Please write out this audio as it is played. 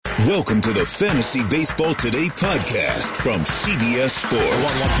Welcome to the Fantasy Baseball Today podcast from CBS Sports.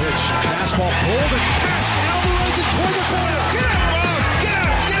 1-1 pitch. Fastball pulled and passed. Alvarez and toward the corner. Get up, Bob!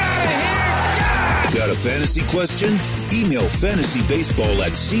 Get out of here! Got a fantasy question? Email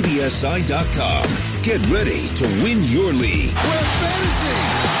fantasybaseball@cbsi.com. Get ready to win your league. Where fantasy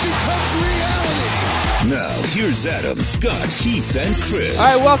becomes reality. Now, here's Adam, Scott, Heath, and Chris. All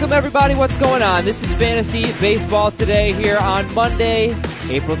right, welcome everybody. What's going on? This is Fantasy Baseball Today here on Monday,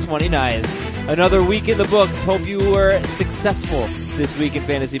 April 29th. Another week in the books. Hope you were successful this week in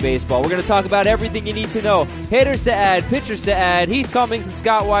Fantasy Baseball. We're going to talk about everything you need to know. Hitters to add, pitchers to add. Heath Cummings and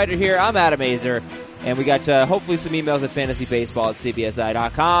Scott White are here. I'm Adam Azer. And we got hopefully some emails at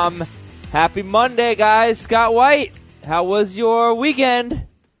fantasybaseball@cbsi.com. Happy Monday, guys. Scott White, how was your weekend?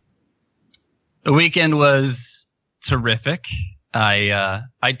 The weekend was terrific. I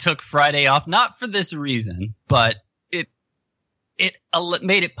took Friday off, not for this reason, but it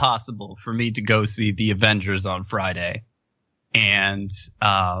made it possible for me to go see the Avengers on Friday. And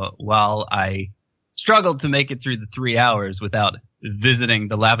while I struggled to make it through the 3 hours without visiting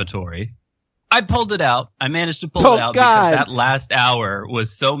the lavatory, I pulled it out. I managed to pull it out because that last hour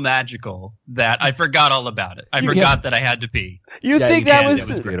was so magical that I forgot all about it. I forgot that I had to pee. You think that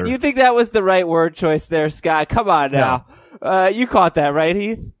was the right word choice there, Scott? Come on now. Yeah. You caught that, right,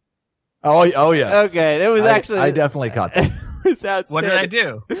 Heath? Oh yes. Okay, it was I definitely caught that. It was outstanding. What did I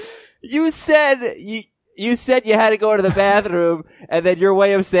do? You said you had to go to the bathroom, and then your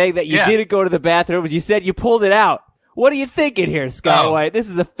way of saying that you didn't go to the bathroom was you said you pulled it out. What are you thinking here, Scott White? This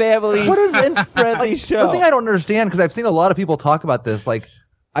is a family-friendly show. The thing I don't understand, because I've seen a lot of people talk about this, like,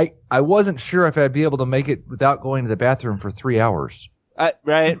 I wasn't sure if I'd be able to make it without going to the bathroom for 3 hours.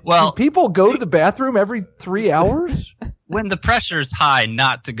 Right. Well, do people go to the bathroom every 3 hours? When the pressure's high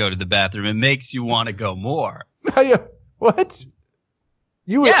not to go to the bathroom, it makes you want to go more. What?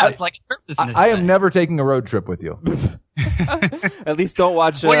 It's like a purposeness I am never taking a road trip with you. At least don't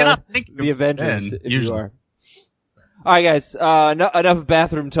watch the Avengers if you are. All right, guys. Enough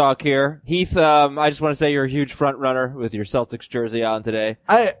bathroom talk here. Heath, I just want to say you're a huge front runner with your Celtics jersey on today.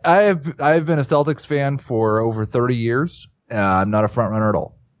 I've been a Celtics fan for over 30 years. I'm not a front runner at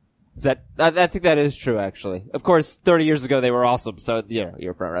all. I think that is true, actually. Of course, 30 years ago they were awesome, so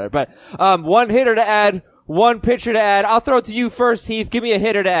you're a front runner. But one hitter to add, one pitcher to add. I'll throw it to you first, Heath. Give me a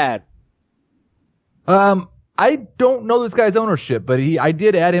hitter to add. I don't know this guy's ownership, but I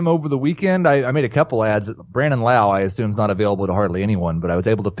did add him over the weekend. I made a couple ads. Brandon Lau, I assume, is not available to hardly anyone, but I was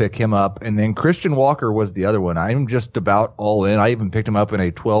able to pick him up. And then Christian Walker was the other one. I'm just about all in. I even picked him up in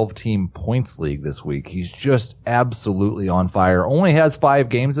a 12-team points league this week. He's just absolutely on fire. Only has 5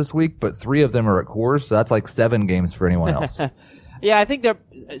 games this week, but 3 of them are at Coors, so that's like 7 games for anyone else. Yeah, I think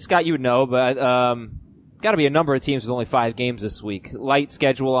Scott, you would know, but got to be a number of teams with only 5 games this week. Light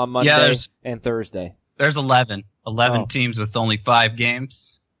schedule on Monday and Thursday. There's 11 teams with only 5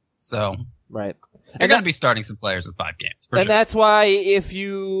 games. So, right. You're going to be starting some players with 5 games. And that's why if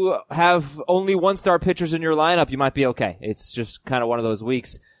you have only 1-star pitchers in your lineup, you might be okay. It's just kind of one of those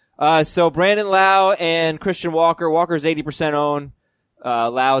weeks. So Brandon Lau and Christian Walker. Walker's 80% owned.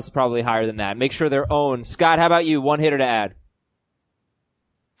 Lau is probably higher than that. Make sure they're owned. Scott, how about you? One hitter to add.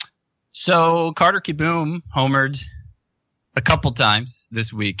 So Carter Kieboom homered a couple times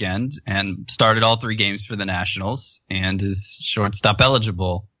this weekend and started all 3 games for the Nationals and is shortstop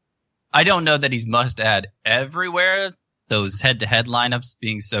eligible. I don't know that he's must add everywhere. Those head-to-head lineups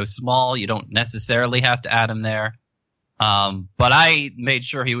being so small, you don't necessarily have to add him there. But I made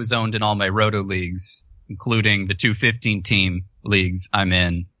sure he was owned in all my roto leagues, including the 2 15-team leagues I'm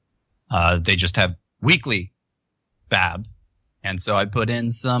in. They just have weekly BAB. And so I put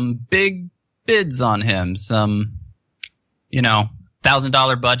in some big bids on him, some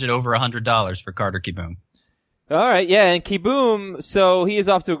 $1,000 budget over $100 for Carter Kieboom. All right, yeah, and Kieboom, so he is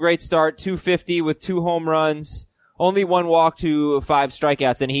off to a great start, 250 with 2 home runs, only 1 walk to 5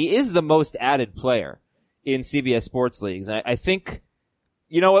 strikeouts, and he is the most added player in CBS Sports Leagues. I think,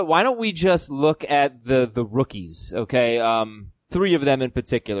 you know what, why don't we just look at the rookies, okay? 3 of them in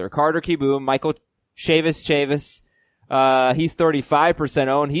particular. Carter Kieboom, Michael Chavis, he's 35%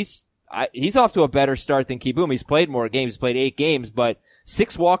 owned. He's off to a better start than Kieboom. He's played more games. He's played 8 games, but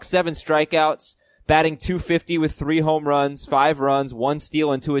 6 walks, 7 strikeouts, batting .250 with 3 home runs, 5 runs, 1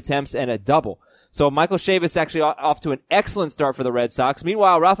 steal and 2 attempts, and a double. So Michael Chavis actually off to an excellent start for the Red Sox.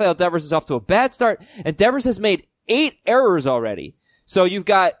 Meanwhile, Rafael Devers is off to a bad start, and Devers has made 8 errors already. So you've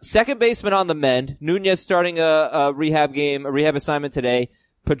got second baseman on the mend. Nunez starting a rehab assignment today.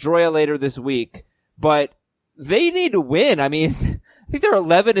 Pedroia later this week. But they need to win. I mean, I think they're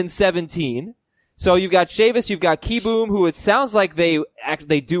 11-17. So you've got Chavis, you've got Keyboom, who it sounds like they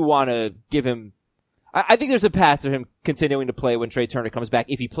do want to give him. I think there's a path to him continuing to play when Trey Turner comes back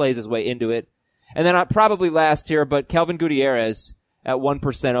if he plays his way into it. And then probably last here, but Kelvin Gutierrez at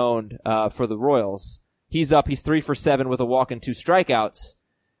 1% owned for the Royals. He's up. He's 3 for 7 with a walk and 2 strikeouts.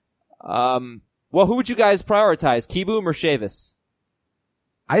 Well, who would you guys prioritize, Keyboom or Chavis?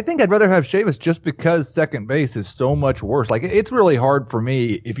 I think I'd rather have Chavis just because second base is so much worse. Like, it's really hard for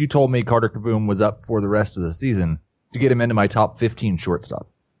me, if you told me Carter Kieboom was up for the rest of the season, to get him into my top 15 shortstop.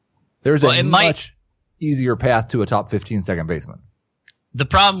 There's a much easier path to a top 15 second baseman. The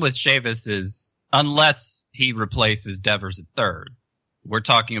problem with Chavis is, unless he replaces Devers at third, we're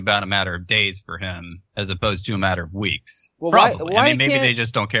talking about a matter of days for him as opposed to a matter of weeks. Well, probably. Why I mean, maybe they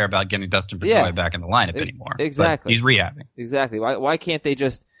just don't care about getting Dustin Pedroia back in the lineup anymore. Exactly. But he's rehabbing. Exactly. Why can't they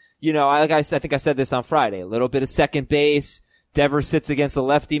just, I think I said this on Friday, a little bit of second base. Devers sits against a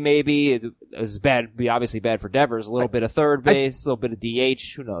lefty maybe. It's be obviously bad for Devers. A little bit of third base, a little bit of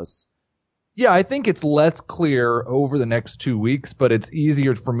DH. Who knows? Yeah, I think it's less clear over the next 2 weeks, but it's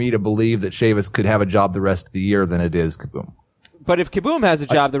easier for me to believe that Chavis could have a job the rest of the year than it is Kieboom. But if Kieboom has a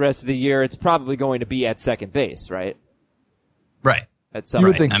job the rest of the year, it's probably going to be at second base, right? Right. You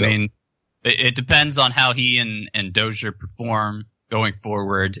would think so. I mean, it depends on how he and Dozier perform going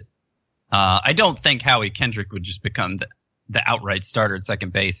forward. I don't think Howie Kendrick would just become the outright starter at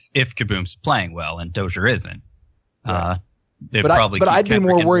second base if Kieboom's playing well and Dozier isn't. Right. But I'd be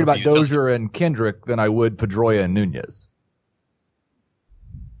more worried about Dozier and Kendrick than I would Pedroia and Nunez.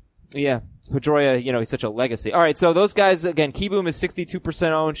 Yeah. Pedroia, he's such a legacy. All right, so those guys, again, Keyboom is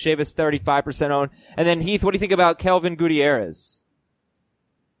 62% owned, Chavis 35% owned. And then, Heath, what do you think about Kelvin Gutierrez?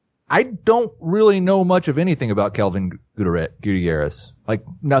 I don't really know much of anything about Kelvin Gutierrez. Like,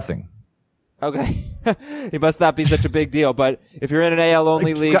 nothing. Okay. He must not be such a big deal, but if you're in an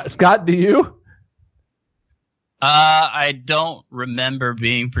AL-only league... Scott, do you? I don't remember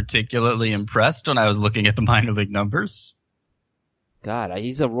being particularly impressed when I was looking at the minor league numbers. God,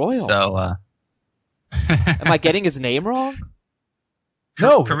 he's a Royal. So, am I getting his name wrong?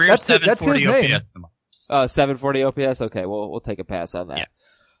 No, career that's 740 his name. OPS. 740 OPS? Okay, we'll take a pass on that. Yeah.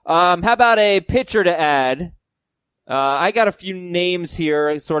 How about a pitcher to add? I got a few names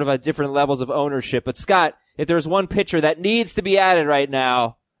here, sort of at different levels of ownership. But Scott, if there's one pitcher that needs to be added right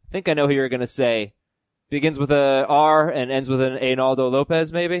now, I think I know who you're going to say. Begins with a R and ends with an Reynaldo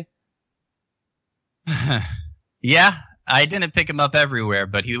Lopez, maybe? Yeah. I didn't pick him up everywhere,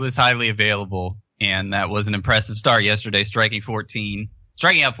 but he was highly available, and that was an impressive start yesterday, striking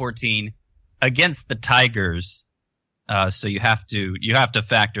out 14 against the Tigers. So you have to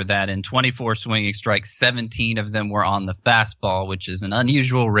factor that in. 24 swinging strikes, 17 of them were on the fastball, which is an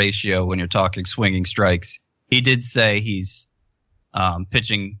unusual ratio when you're talking swinging strikes. He did say he's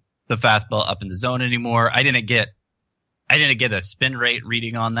pitching the fastball up in the zone anymore. I didn't get a spin rate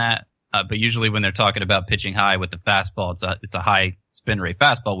reading on that. But usually when they're talking about pitching high with the fastball, it's a high spin rate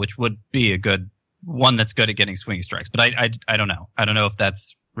fastball, which would be a good one that's good at getting swinging strikes. But I don't know. I don't know if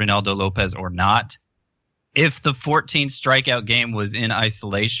that's Reynaldo Lopez or not. If the 14 strikeout game was in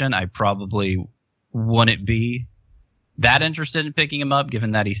isolation, I probably wouldn't be that interested in picking him up,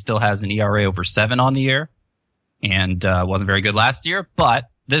 given that he still has an ERA over 7 on the year and wasn't very good last year. But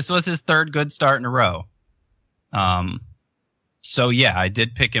this was his third good start in a row. So yeah, I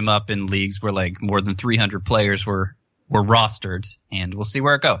did pick him up in leagues where like more than 300 players were rostered, and we'll see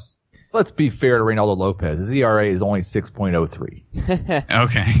where it goes. Let's be fair to Reynaldo Lopez. His ERA is only 6.03.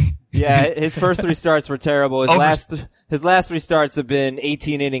 Okay. Yeah, his first 3 starts were terrible. His last 3 starts have been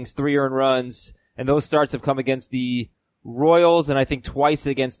 18 innings, 3 earned runs, and those starts have come against the Royals and I think twice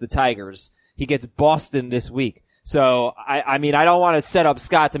against the Tigers. He gets Boston this week. So, I mean, I don't want to set up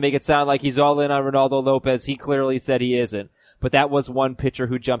Scott to make it sound like he's all in on Reynaldo Lopez. He clearly said he isn't. But that was one pitcher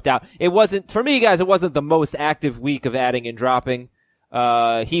who jumped out. It wasn't, for me guys, it wasn't the most active week of adding and dropping.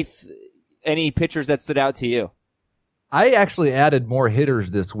 Heath, any pitchers that stood out to you? I actually added more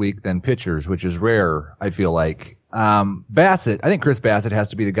hitters this week than pitchers, which is rare, I feel like. Bassett, I think Chris Bassett has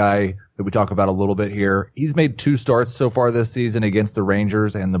to be the guy that we talk about a little bit here. He's made 2 starts so far this season against the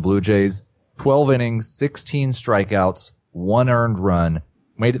Rangers and the Blue Jays. 12 innings, 16 strikeouts, 1 earned run.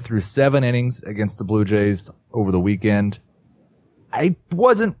 Made it through 7 innings against the Blue Jays over the weekend. I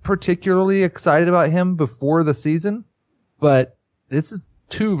wasn't particularly excited about him before the season, but this is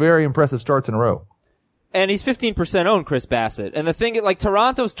 2 very impressive starts in a row. And he's 15% owned, Chris Bassett. And the thing, like,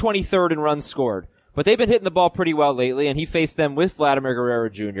 Toronto's 23rd in runs scored, but they've been hitting the ball pretty well lately, and he faced them with Vladimir Guerrero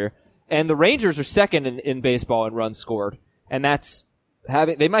Jr. And the Rangers are second in baseball in runs scored, and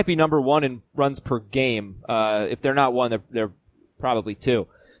they might be number 1 in runs per game. If they're not 1, they're probably 2.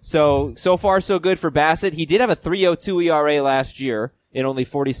 So far so good for Bassett. He did have a 3.02 ERA last year in only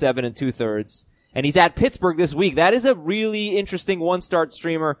 47 2/3. And he's at Pittsburgh this week. That is a really interesting one-start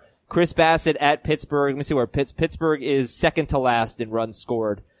streamer. Chris Bassett at Pittsburgh. Let me see where Pittsburgh is second to last in runs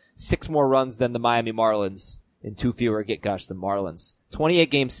scored. 6 more runs than the Miami Marlins and 2 fewer than Marlins. 28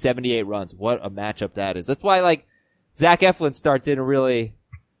 games, 78 runs. What a matchup that is. That's why, like, Zach Eflin's start didn't really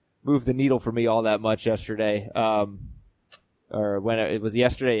move the needle for me all that much yesterday. Or when it was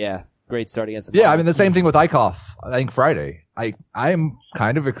yesterday, yeah. Great start against the Marlins. Yeah, I mean, the same thing with Eichhoff, I think Friday. I'm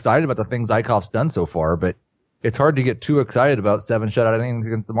kind of excited about the things Eichhoff's done so far, but it's hard to get too excited about 7 shutout innings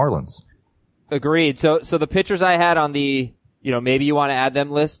against the Marlins. Agreed. So the pitchers I had on the, maybe you want to add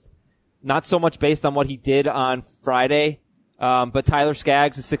them list, not so much based on what he did on Friday, but Tyler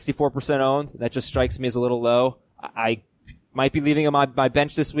Skaggs is 64% owned. That just strikes me as a little low. I might be leaving him on my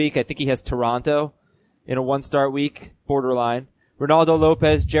bench this week. I think he has Toronto in a 1-start week, borderline. Ronaldo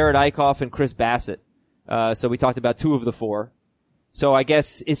Lopez, Jared Eichhoff, and Chris Bassett. So we talked about 2 of the 4. So I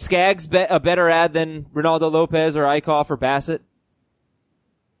guess, is Skaggs a better ad than Ronaldo Lopez or Eichhoff or Bassett?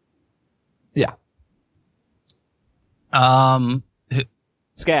 Yeah.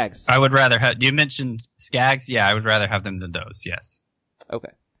 Skaggs. I would rather have, you mentioned Skaggs. Yeah, I would rather have them than those. Yes.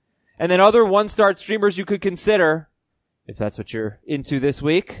 Okay. And then other 1-start streamers you could consider, if that's what you're into this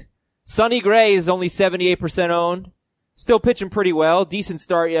week. Sonny Gray is only 78% owned. Still pitching pretty well. Decent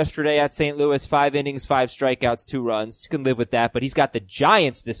start yesterday at St. Louis. 5 innings, 5 strikeouts, 2 runs. You can live with that, but he's got the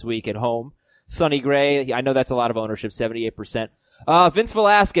Giants this week at home. Sonny Gray, I know that's a lot of ownership, 78%. Vince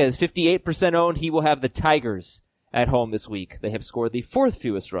Velasquez, 58% owned. He will have the Tigers at home this week. They have scored the 4th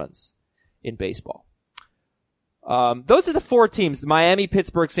fewest runs in baseball. Those are the 4 teams, Miami,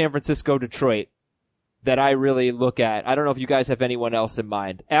 Pittsburgh, San Francisco, Detroit, that I really look at. I don't know if you guys have anyone else in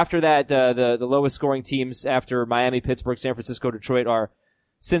mind. After that, the lowest scoring teams after Miami, Pittsburgh, San Francisco, Detroit are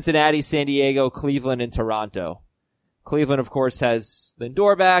Cincinnati, San Diego, Cleveland, and Toronto. Cleveland, of course, has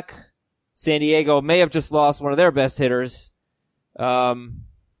Lindor back. San Diego may have just lost one of their best hitters.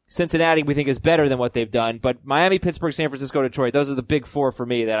 Cincinnati, we think, is better than what they've done. But Miami, Pittsburgh, San Francisco, Detroit, those are the big 4 for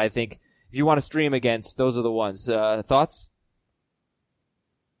me that I think if you want to stream against, those are the ones. Thoughts?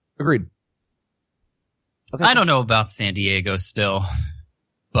 Agreed. Okay. I don't know about San Diego still,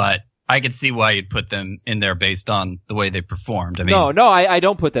 but I could see why you'd put them in there based on the way they performed. I mean, no, I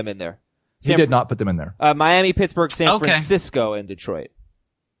don't put them in there. You did not put them in there. Miami, Pittsburgh, San Francisco, and Detroit.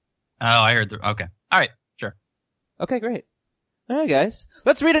 Oh, I heard. Okay. All right. Sure. Okay, great. All right, guys.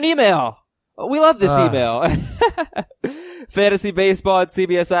 Let's read an email. We love this email.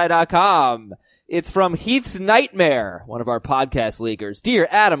 FantasyBaseball@CBSI.com. It's from Heath's Nightmare, one of our podcast leaguers. Dear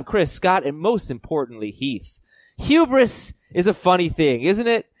Adam, Chris, Scott, and most importantly, Heath. Hubris is a funny thing, isn't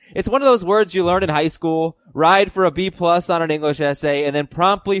it? It's one of those words you learn in high school, ride for a B+ on an English essay, and then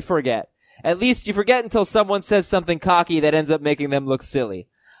promptly forget. At least you forget until someone says something cocky that ends up making them look silly.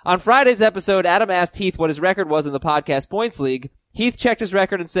 On Friday's episode, Adam asked Heath what his record was in the podcast points league. Heath checked his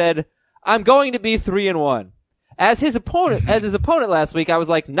record and said, I'm going to be 3-1. As his opponent last week, I was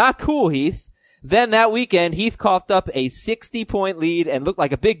like, not cool, Heath. Then that weekend, Heath coughed up a 60-point lead and looked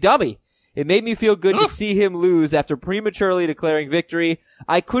like a big dummy. It made me feel good to see him lose after prematurely declaring victory.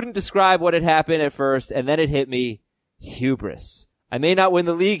 I couldn't describe what had happened at first, and then it hit me. Hubris. I may not win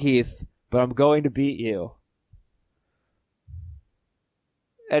the league, Heath, but I'm going to beat you.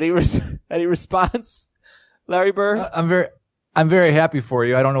 Any response, Larry Bird? I'm very happy for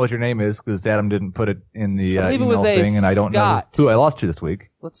you. I don't know what your name is because Adam didn't put it in the email thing, and I don't know who I lost to this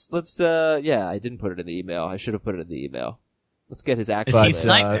week. I didn't put it in the email. I should have put it in the email. Let's get his actual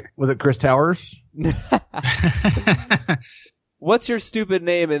name. Was it Chris Towers? What's your stupid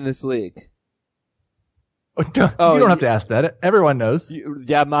name in this league? You don't have to ask that. Everyone knows.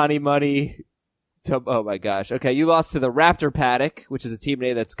 Money. Oh my gosh. Okay, you lost to the Raptor Paddock, which is a team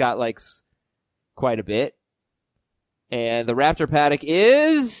name that Scott likes quite a bit. And the Raptor Paddock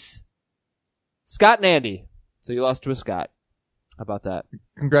is Scott and Andy. So you lost to a Scott. How about that?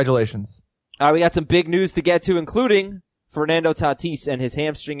 Congratulations. All right, we got some big news to get to, including Fernando Tatis and his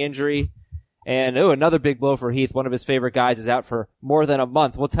hamstring injury. And, another big blow for Heath. One of his favorite guys is out for more than a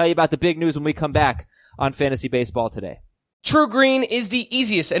month. We'll tell you about the big news when we come back on Fantasy Baseball Today. True Green is the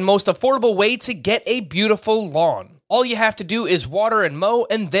easiest and most affordable way to get a beautiful lawn. All you have to do is water and mow,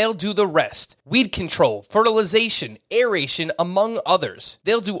 and they'll do the rest. Weed control, fertilization, aeration, among others.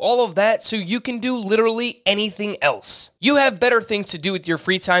 They'll do all of that so you can do literally anything else. You have better things to do with your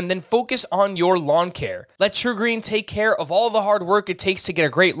free time than focus on your lawn care. Let True Green take care of all the hard work it takes to get a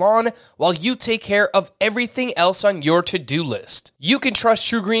great lawn, while you take care of everything else on your to-do list. You can trust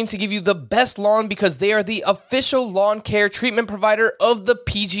True Green to give you the best lawn because they are the official lawn care treatment provider of the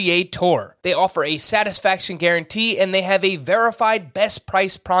PGA Tour. They offer a satisfaction guarantee, and they have a verified best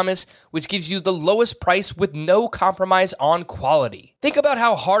price promise, which gives you the lowest price with no compromise on quality. Think about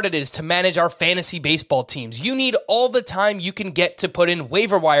how hard it is to manage our fantasy baseball teams. You need all the time you can get to put in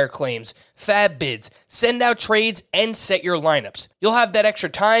waiver wire claims, fab bids, send out trades, and set your lineups. You'll have that extra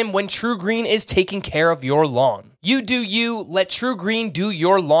time when True Green is taking care of your lawn. You do you, let True Green do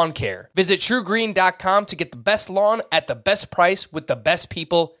your lawn care. Visit truegreen.com to get the best lawn at the best price with the best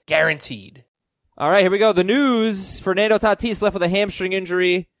people, guaranteed. All right, here we go. The news. Fernando Tatis left with a hamstring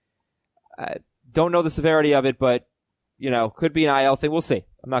injury. I don't know the severity of it, but, could be an IL thing. We'll see.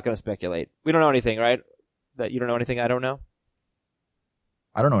 I'm not going to speculate. We don't know anything, right? That you don't know anything I don't know?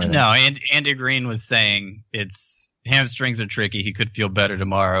 I don't know anything. No, and Andy Green was saying hamstrings are tricky. He could feel better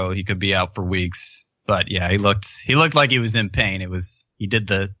tomorrow. He could be out for weeks. But yeah, he looked like he was in pain. He did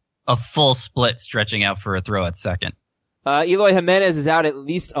a full split stretching out for a throw at second. Eloy Jimenez is out at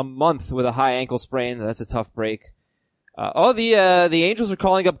least a month with a high ankle sprain. That's a tough break. The Angels are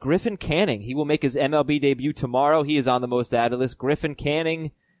calling up Griffin Canning. He will make his MLB debut tomorrow. He is on the most added list. Griffin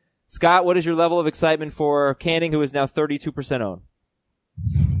Canning. Scott, what is your level of excitement for Canning, who is now 32% owned?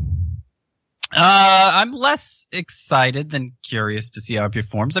 I'm less excited than curious to see how he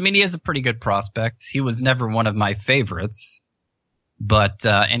performs. I mean, he is a pretty good prospect. He was never one of my favorites. But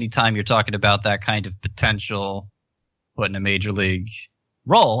anytime you're talking about that kind of potential put in a major league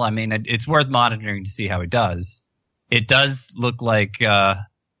role, I mean, it's worth monitoring to see how he does. It does look like they're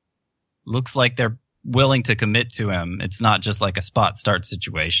willing to commit to him. It's not just like a spot start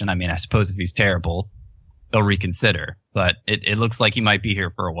situation. I mean, I suppose if he's terrible, they'll reconsider. But it looks like he might be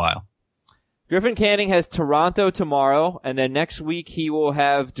here for a while. Griffin Canning has Toronto tomorrow, and then next week he will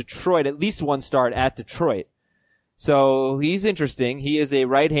have Detroit, at least one start at Detroit. So he's interesting. He is a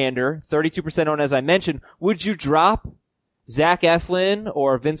right-hander, 32% owned, as I mentioned. Would you drop Zach Eflin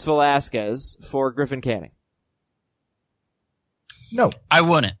or Vince Velasquez for Griffin Canning? No. I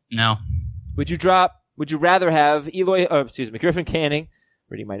wouldn't. No. Would you rather have Griffin Canning,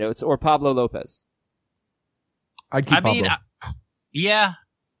 reading my notes, or Pablo Lopez? I'd keep Pablo. Yeah.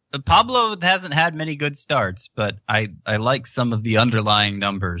 Pablo hasn't had many good starts, but I like some of the underlying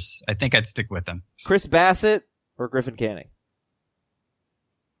numbers. I think I'd stick with him. Chris Bassett or Griffin Canning?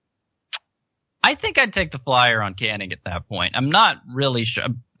 I think I'd take the flyer on Canning at that point. I'm not really sure.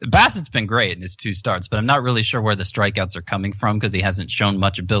 Bassett's been great in his 2 starts, but I'm not really sure where the strikeouts are coming from because he hasn't shown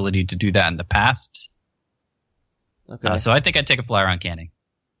much ability to do that in the past. Okay. So I think I'd take a flyer on Canning.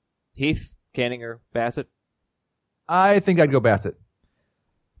 Heath, Canning, or Bassett? I think I'd go Bassett.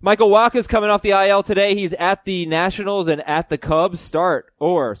 Michael Wacha's coming off the IL today. He's at the Nationals and at the Cubs. Start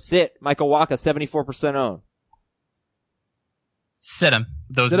or sit. Michael Wacha, 74% owned. Sit him.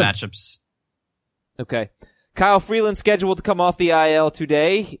 Those matchups. Okay. Kyle Freeland scheduled to come off the IL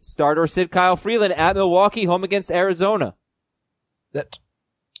today. Start or sit Kyle Freeland at Milwaukee, home against Arizona.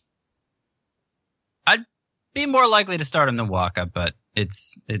 I'd be more likely to start him than Wacha, but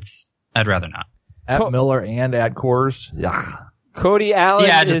I'd rather not. At Miller and at Coors. Yeah. Cody Allen.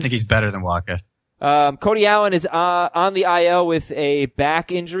 Yeah, I just think he's better than Wacha. Cody Allen is on the IL with a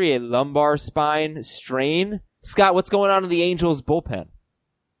back injury, a lumbar spine strain. Scott, what's going on in the Angels bullpen?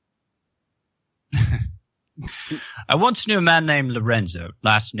 I once knew a man named Lorenzo,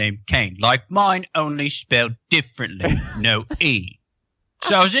 last name Kane, like mine, only spelled differently, no E.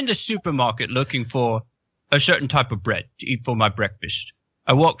 So I was in the supermarket looking for a certain type of bread to eat for my breakfast.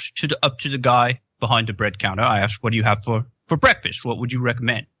 I walked up to the guy behind the bread counter. I asked, what do you have for breakfast? What would you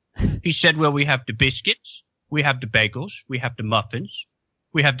recommend? He said, well, we have the biscuits, we have the bagels, we have the muffins,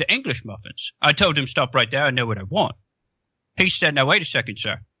 we have the English muffins. I told him, stop right there, I know what I want. He said, now wait a second,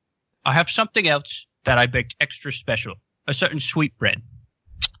 sir. I have something else that I baked extra special, a certain sweet bread.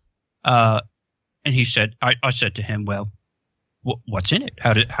 And he said, I said to him, well, what's in it?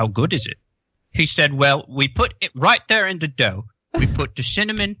 How good is it? He said, well, we put it right there in the dough. We put the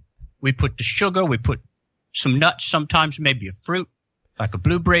cinnamon, we put the sugar, we put some nuts, sometimes maybe a fruit, like a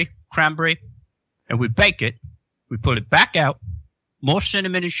blueberry, cranberry, and we bake it. We pull it back out, more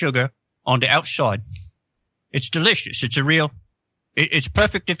cinnamon and sugar on the outside. It's delicious. It's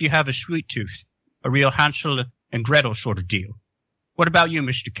perfect if you have a sweet tooth, a real Hansel and Gretel sort of deal. What about you,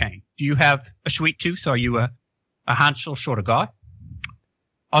 Mr. Kane? Do you have a sweet tooth? Are you a a handful short of guy.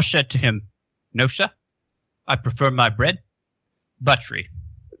 I said to him, "No, sir. I prefer my bread buttery."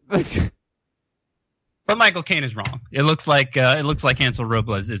 But Michael Caine is wrong. It looks like Hansel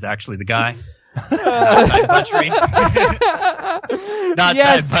Robles is actually the guy. Not buttery. Not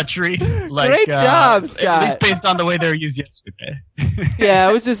Yes. that buttery. Like, Great job, Scott. At least based on the way they were used yesterday. Yeah,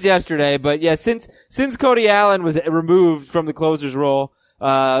 it was just yesterday, but yeah, since Cody Allen was removed from the closer's role,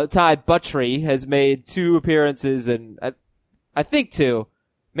 Ty Buttrey has made 2 appearances and I think 2,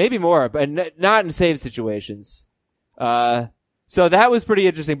 maybe more, but not in save situations. So that was pretty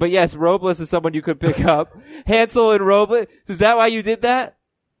interesting. But yes, Robles is someone you could pick up. Hansel and Robles. Is that why you did that?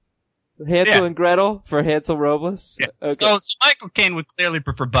 Hansel and Gretel for Hansel Robles? Yeah. Okay. So Michael Caine would clearly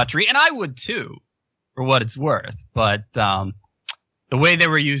prefer Buttrey, and I would too, for what it's worth. But the way they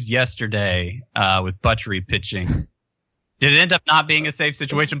were used yesterday with Buttrey pitching, did it end up not being a safe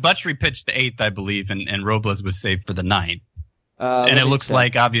situation? Buttrey pitched the 8th, I believe, and Robles was saved for the 9th. And it looks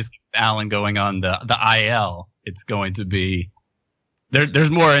like, obviously, Allen going on the IL, it's going to be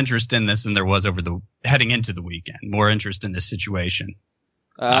there's more interest in this than there was heading into the weekend. More interest in this situation.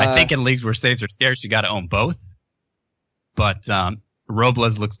 I think in leagues where saves are scarce, you got to own both. But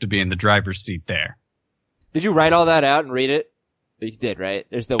Robles looks to be in the driver's seat there. Did you write all that out and read it? You did, right?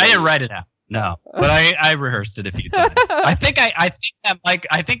 There's no way. I didn't write it out. No, but I rehearsed it a few times. I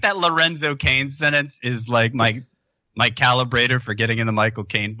think that Lorenzo Cain sentence is like my calibrator for getting in the Michael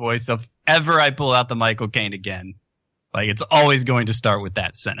Caine voice. So if ever I pull out the Michael Caine again, like, it's always going to start with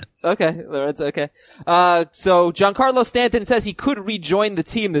that sentence. Okay, Lawrence, okay. So Giancarlo Stanton says he could rejoin the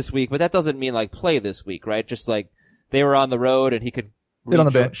team this week, but that doesn't mean, like, play this week, right? Just like they were on the road and he could Sit on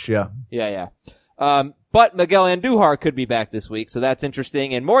the bench, yeah. Yeah. But Miguel Andujar could be back this week, so that's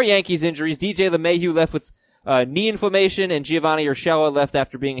interesting. And more Yankees injuries. DJ LeMahieu left with knee inflammation, and Giovanni Urshela left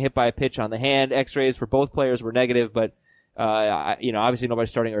after being hit by a pitch on the hand. X-rays for both players were negative, but obviously nobody's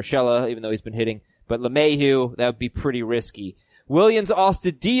starting Urshela, even though he's been hitting. But LeMahieu, that would be pretty risky. Williams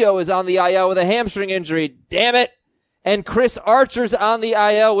Astudillo is on the IL with a hamstring injury. Damn it! And Chris Archer's on the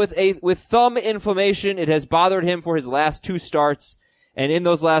IL with thumb inflammation. It has bothered him for his last 2 starts. And in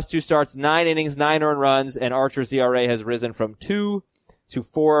those last 2 starts, 9 innings, 9 earned runs, and Archer's ERA has risen from 2 to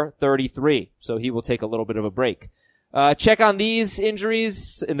 4.33. So he will take a little bit of a break. Check on these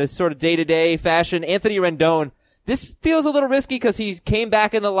injuries in the sort of day-to-day fashion. Anthony Rendon. This feels a little risky because he came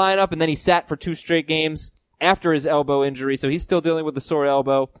back in the lineup and then he sat for 2 straight games after his elbow injury, so he's still dealing with the sore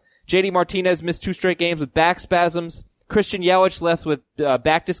elbow. JD Martinez missed 2 straight games with back spasms. Christian Yelich left with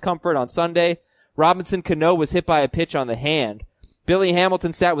back discomfort on Sunday. Robinson Cano was hit by a pitch on the hand. Billy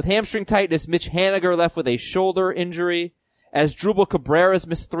Hamilton sat with hamstring tightness. Mitch Haniger left with a shoulder injury. As Drupal Cabrera's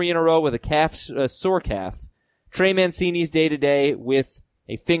missed 3 in a row with a sore calf. Trey Mancini's day-to-day with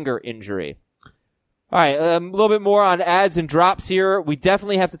a finger injury. All right, a little bit more on ads and drops here. We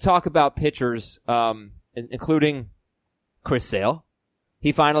definitely have to talk about pitchers, including Chris Sale.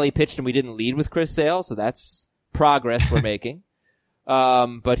 He finally pitched and we didn't lead with Chris Sale, so that's progress we're making.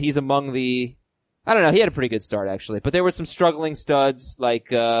 But he's among the, I don't know, he had a pretty good start actually, but there were some struggling studs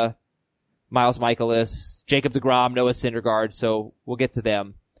like, Miles Michaelis, Jacob deGrom, Noah Syndergaard, so we'll get to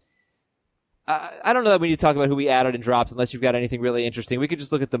them. I don't know that we need to talk about who we added and dropped unless you've got anything really interesting. We could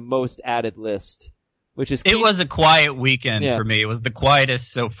just look at the most added list. Which is It was a quiet weekend for me. It was the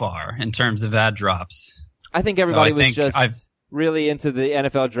quietest so far in terms of ad drops. I think everybody was just really into the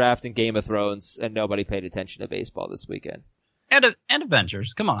NFL draft and Game of Thrones, and nobody paid attention to baseball this weekend. And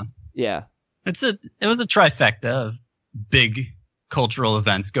Avengers, come on. Yeah. It was a trifecta of big cultural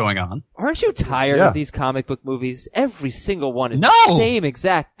events going on. Aren't you tired of these comic book movies? Every single one is No! the same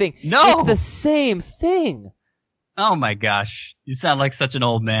exact thing. No! It's the same thing. Oh my gosh. You sound like such an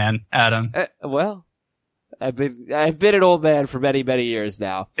old man, Adam. Well, I've been an old man for many, many years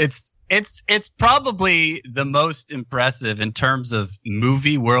now. It's probably the most impressive in terms of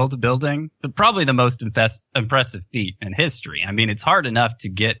movie world building, probably the most impressive feat in history. I mean, it's hard enough to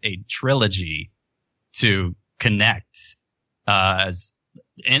get a trilogy to connect,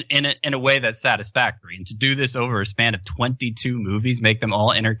 in a way that's satisfactory, and to do this over a span of 22 movies, make them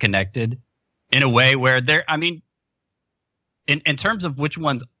all interconnected in a way where in terms of which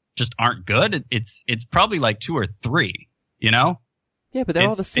ones just aren't good, it's probably like 2 or 3, you know? Yeah, but they're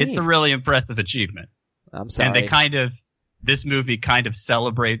all the same. It's a really impressive achievement. I'm sorry. And this movie kind of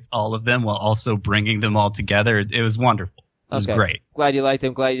celebrates all of them while also bringing them all together. It was wonderful. It was great. Glad you liked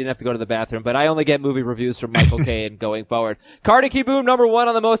him. Glad you didn't have to go to the bathroom. But I only get movie reviews from Michael Caine going forward. Carnegie Boom, number 1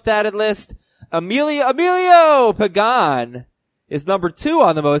 on the most added list. Emilio Pagan is number 2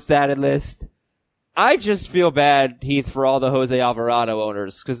 on the most added list. I just feel bad, Heath, for all the Jose Alvarado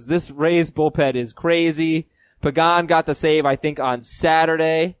owners, because this Rays bullpen is crazy. Pagan got the save, I think, on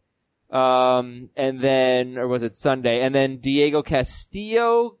Saturday. And then, or was it Sunday? And then Diego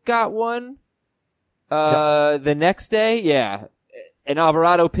Castillo got one, the next day. Yeah. And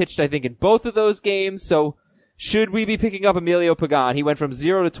Alvarado pitched, I think, in both of those games. So should we be picking up Emilio Pagan? He went from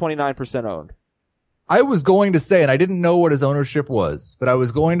 0 to 29% owned. I was going to say, and I didn't know what his ownership was, but I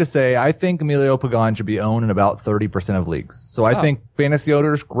was going to say I think Emilio Pagan should be owned in about 30% of leagues. So I think Fantasy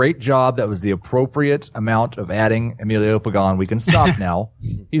Owners, great job. That was the appropriate amount of adding Emilio Pagan. We can stop now.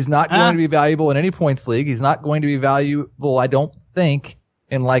 He's not going to be valuable in any points league. He's not going to be valuable, I don't think,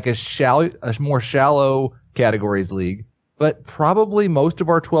 in like a more shallow categories league. But probably most of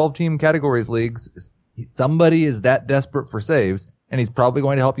our 12-team categories leagues, somebody is that desperate for saves, and he's probably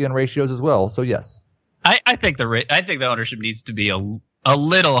going to help you in ratios as well. So yes. I think the ownership needs to be a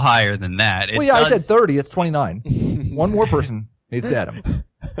little higher than that. I said 30. It's 29. One more person needs to add him.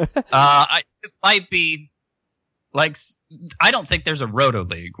 It might be like, I don't think there's a roto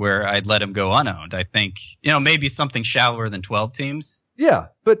league where I'd let him go unowned. I think, maybe something shallower than 12 teams. Yeah,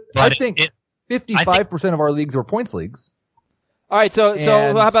 but I think 55% of our leagues are points leagues. All right, so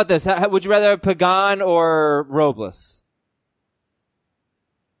how about this? Would you rather have Pagan or Robles?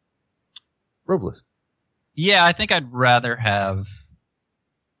 Robles. Yeah, I think I'd rather have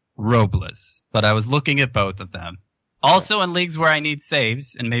Robles, but I was looking at both of them. Also in leagues where I need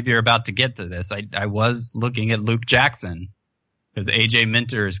saves, and maybe you're about to get to this, I was looking at Luke Jackson, because AJ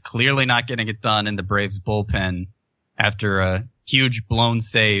Minter is clearly not getting it done in the Braves bullpen after a huge blown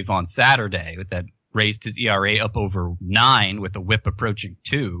save on Saturday that raised his ERA up over 9 with a whip approaching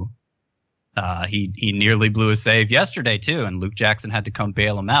 2. He nearly blew a save yesterday too, and Luke Jackson had to come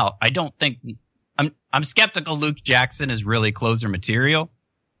bail him out. I'm skeptical Luke Jackson is really closer material,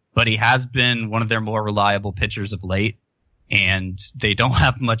 but he has been one of their more reliable pitchers of late, and they don't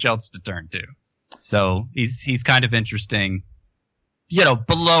have much else to turn to. So he's kind of interesting,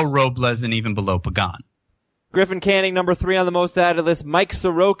 below Robles and even below Pagan. Griffin Canning, number 3 on the most added list. Mike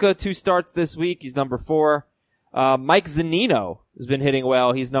Soroka, 2 starts this week. He's number 4. Mike Zunino has been hitting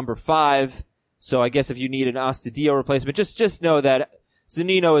well. He's number 5. So I guess if you need an Astudillo replacement, just know that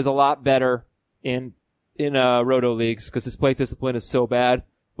Zunino is a lot better in roto leagues because his plate discipline is so bad.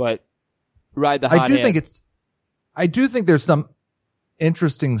 But ride the hot hand. I do think there's some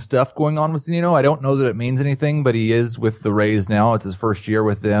interesting stuff going on with Zunino. I don't know that it means anything, but he is with the Rays now. It's his first year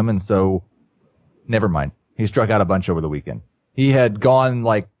with them, and so never mind. He struck out a bunch over the weekend. He had gone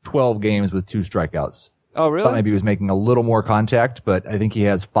like 12 games with 2 strikeouts. Oh, really? Thought maybe he was making a little more contact, but I think he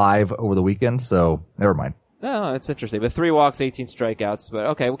has 5 over the weekend, so never mind. Oh, that's interesting. But 3 walks, 18 strikeouts. But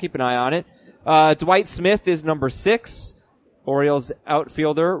okay, we'll keep an eye on it. Dwight Smith is number 6. Orioles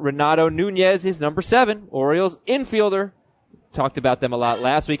outfielder. Renato Nunez is number 7. Orioles infielder. Talked about them a lot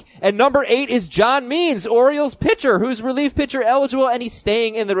last week. And number 8 is John Means, Orioles pitcher, who's relief pitcher eligible, and he's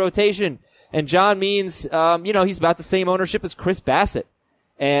staying in the rotation. And John Means, he's about the same ownership as Chris Bassett.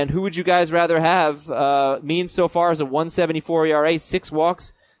 And who would you guys rather have? Means so far is a 1.74 ERA, 6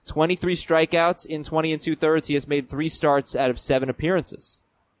 walks, 23 strikeouts in 20 2/3. He has made 3 starts out of 7 appearances.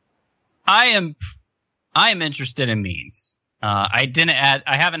 I am interested in Means. I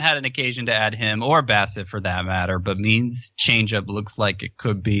haven't had an occasion to add him or Bassett for that matter, but Means changeup looks like it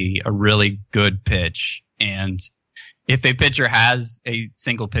could be a really good pitch. And if a pitcher has a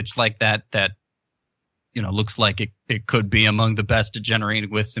single pitch like that, looks like it could be among the best at generating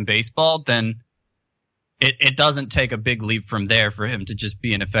whiffs in baseball, then it doesn't take a big leap from there for him to just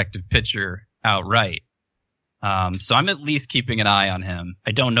be an effective pitcher outright. So I'm at least keeping an eye on him.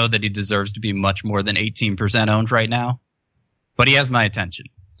 I don't know that he deserves to be much more than 18% owned right now, but he has my attention.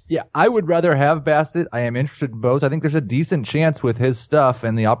 Yeah, I would rather have Bassett. I am interested in both. I think there's a decent chance with his stuff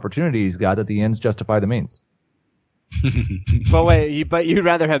and the opportunity he's got that the ends justify the means. But wait, but you'd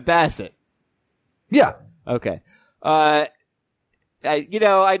rather have Bassett? Yeah. Okay. Heath,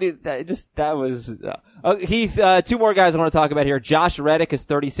 2 more guys I want to talk about here. Josh Reddick is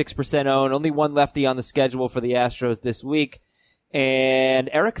 36% owned. Only one lefty on the schedule for the Astros this week. And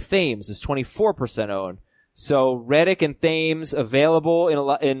Eric Thames is 24% owned. So Reddick and Thames available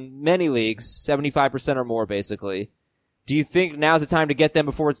in many leagues, 75% or more basically. Do you think now's the time to get them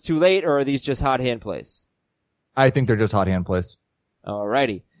before it's too late, or are these just hot hand plays? I think they're just hot hand plays.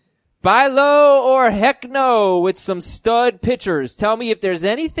 Alrighty. Buy low or heck no with some stud pitchers. Tell me if there's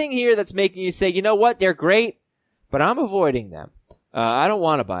anything here that's making you say, you know what, they're great, but I'm avoiding them. I don't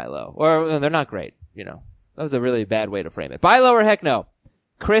want to buy low. Or they're not great, That was a really bad way to frame it. Buy low or heck no.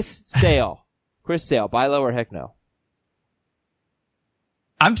 Chris Sale. Buy low or heck no.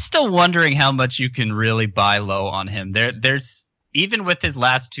 I'm still wondering how much you can really buy low on him. There's even with his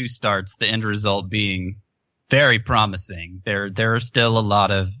last 2 starts, the end result being very promising. There are still a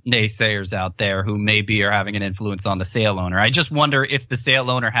lot of naysayers out there who maybe are having an influence on the Sale owner. I just wonder if the Sale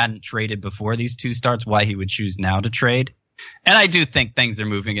owner hadn't traded before these 2 starts, why he would choose now to trade. And I do think things are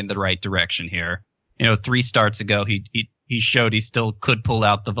moving in the right direction here. 3 starts ago, he showed he still could pull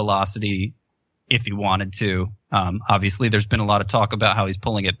out the velocity if he wanted to. Obviously, there's been a lot of talk about how he's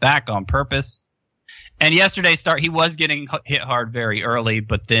pulling it back on purpose. And yesterday's start, he was getting hit hard very early,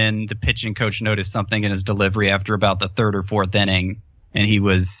 but then the pitching coach noticed something in his delivery after about the 3rd or 4th inning, and he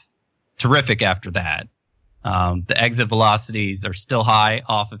was terrific after that. The exit velocities are still high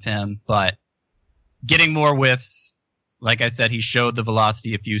off of him, but getting more whiffs. Like I said, he showed the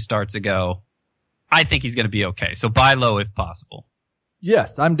velocity a few starts ago. I think he's going to be okay. So buy low if possible.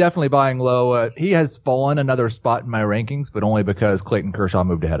 Yes, I'm definitely buying low. He has fallen another spot in my rankings, but only because Clayton Kershaw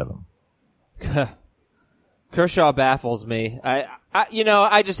moved ahead of him. Kershaw baffles me.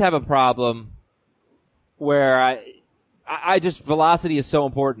 I just have a problem where I just velocity is so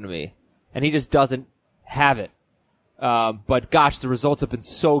important to me, and he just doesn't have it. But gosh, the results have been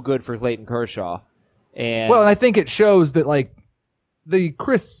so good for Clayton Kershaw. And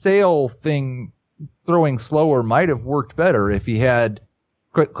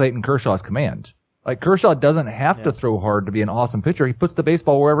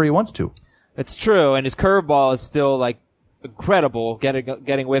It's true, and his curveball is still like incredible,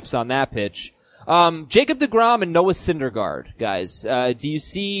 getting whiffs on that pitch. Jacob deGrom and Noah Syndergaard, guys. Do you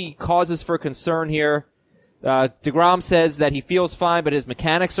see causes for concern here? deGrom says that he feels fine, but his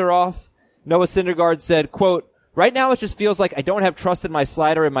mechanics are off. Noah Syndergaard said, quote, "Right now it just feels like I don't have trust in my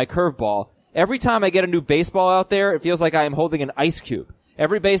slider and my curveball. Every time I get a new baseball out there, it feels like I am holding an ice cube.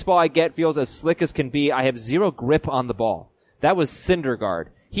 Every baseball I get feels as slick as can be. I have zero grip on the ball." That was Syndergaard.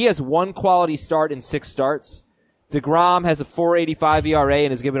 He has one quality start in 6 starts. deGrom has a 4.85 ERA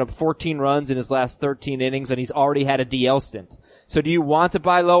and has given up 14 runs in his last 13 innings, and he's already had a DL stint. So do you want to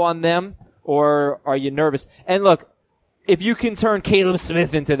buy low on them, or are you nervous? And look, if you can turn Caleb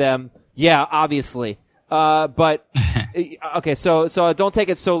Smith into them, yeah, obviously. But okay, so don't take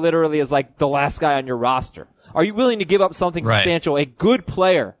it so literally as like the last guy on your roster. Are you willing to give up something substantial, a good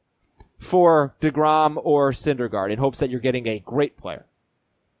player, for deGrom or Syndergaard in hopes that you're getting a great player?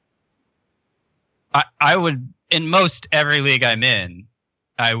 I would, in most every league I'm in,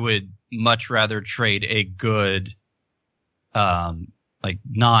 I would much rather trade a good, like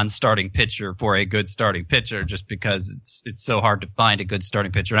non-starting pitcher for a good starting pitcher, just because it's so hard to find a good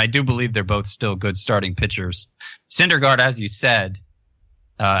starting pitcher. And I do believe they're both still good starting pitchers. Syndergaard, as you said,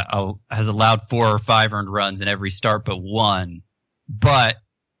 has allowed 4 or 5 earned runs in every start but one. But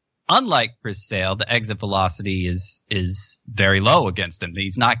unlike Chris Sale, the exit velocity is very low against him.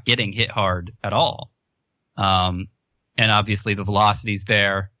 He's not getting hit hard at all. And obviously the velocity's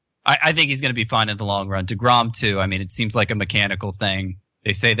there. I think he's going to be fine in the long run. deGrom too. I mean, it seems like a mechanical thing.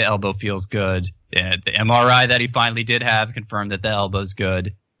 They say the elbow feels good. The MRI that he finally did have confirmed that the elbow's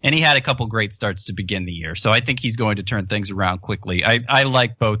good. And he had a couple great starts to begin the year. So I think he's going to turn things around quickly. I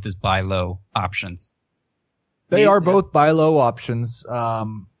like both as buy low options. They are both buy low options.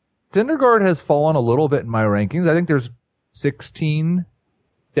 Syndergaard has fallen a little bit in my rankings. I think there's 16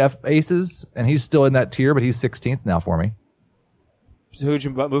 def aces, and he's still in that tier, but he's 16th now for me. So who'd you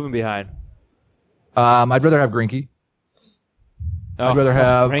moving behind? I'd rather have Greinke. I'd rather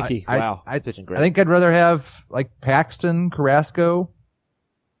have Greinke. Wow, he's pitching great. I think I'd rather have like Paxton, Carrasco.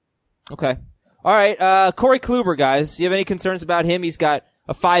 Okay. All right. Corey Kluber, guys. Do you have any concerns about him? He's got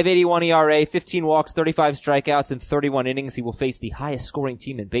a 5.81 ERA, 15 walks, 35 strikeouts in 31 innings. He will face the highest scoring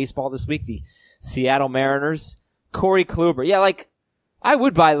team in baseball this week, the Seattle Mariners. Corey Kluber. Yeah, like, I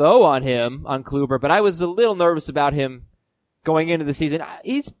would buy low on him, on Kluber, but I was a little nervous about him going into the season.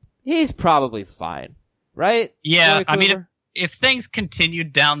 He's probably fine, right? Yeah, I mean, if things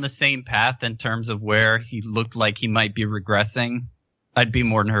continued down the same path in terms of where he looked like he might be regressing, I'd be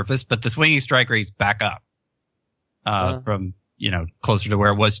more nervous. But the swinging strike rate's back up from, closer to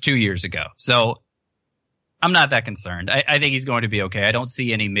where it was 2 years ago. So I'm not that concerned. I think he's going to be okay. I don't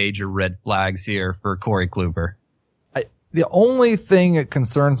see any major red flags here for Corey Kluber. The only thing that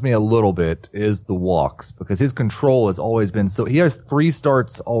concerns me a little bit is the walks, because his control has always been so. He has 3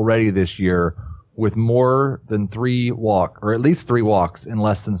 starts already this year with more than 3 walk, or at least 3 walks in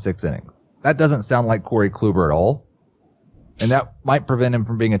less than 6 innings. That doesn't sound like Corey Kluber at all, and that might prevent him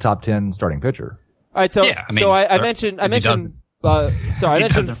from being a top 10 starting pitcher. All right, I mentioned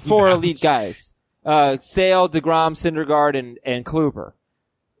 4 elite guys: Sale, deGrom, Syndergaard, and Kluber.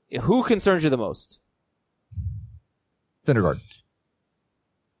 Who concerns you the most? Syndergaard.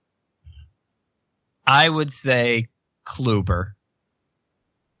 I would say Kluber.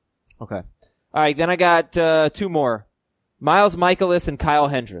 Okay. All right, then I got two more. Miles Michaelis and Kyle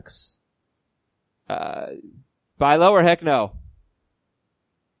Hendricks. Buy low or heck no?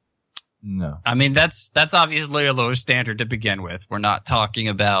 No. I mean, that's obviously a low standard to begin with. We're not talking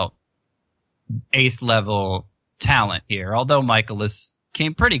about ace level talent here, although Michaelis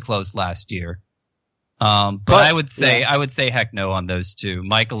came pretty close last year. But I would say heck no on those two.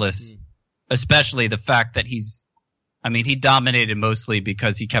 Michaelis, especially the fact that he dominated mostly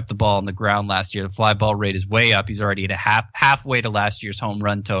because he kept the ball on the ground last year. The fly ball rate is way up. He's already at halfway to last year's home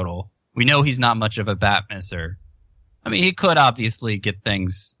run total. We know he's not much of a bat misser. I mean, he could obviously get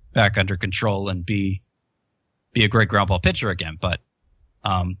things back under control and be a great ground ball pitcher again, but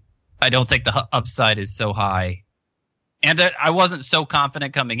I don't think the upside is so high. And I wasn't so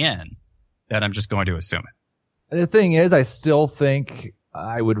confident coming in that I'm just going to assume it. The thing is, I still think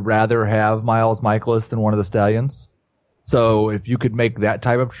I would rather have Miles Michaelis than one of the Stallions. So if you could make that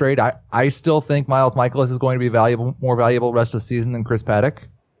type of trade, I still think Miles Michaelis is going to be more valuable rest of the season than Chris Paddock,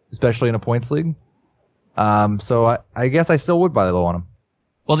 especially in a points league. So I guess I still would buy low on him.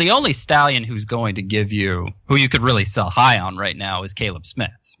 Well, the only Stallion who's going to give you, who you could really sell high on right now, is Caleb Smith,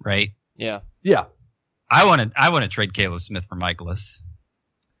 right? Yeah. Yeah. I want to trade Caleb Smith for Michaelis.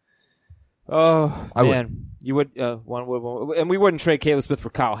 Oh, man. You would, and we wouldn't trade Caleb Smith for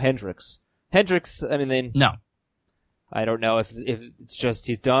Kyle Hendricks. Hendricks, No. I don't know if it's just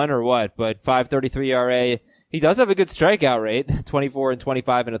he's done or what, but 5.33 ERA. He does have a good strikeout rate, 24 and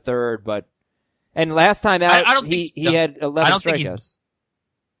 25 and a third, and last time out, he had 11 strikeouts.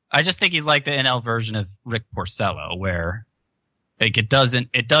 I just think he's like the NL version of Rick Porcello, where like it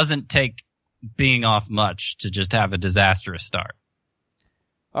doesn't take being off much to just have a disastrous start.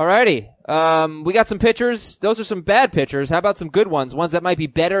 Alrighty. We got some pitchers. Those are some bad pitchers. How about some good ones that might be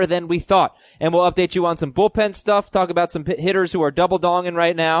better than we thought? And we'll update you on some bullpen stuff, talk about some hitters who are double donging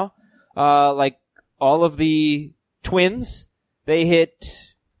right now. Like all of the Twins. They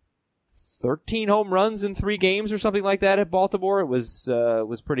hit 13 home runs in 3 games or something like that at Baltimore. It was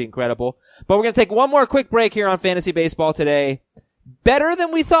pretty incredible. But we're going to take one more quick break here on Fantasy Baseball today. Better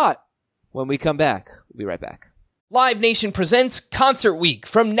than we thought. When we come back, we'll be right back. Live Nation presents Concert Week.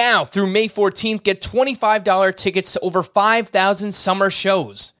 From now through May 14th, get $25 tickets to over 5,000 summer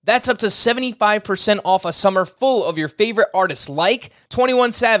shows. That's up to 75% off a summer full of your favorite artists like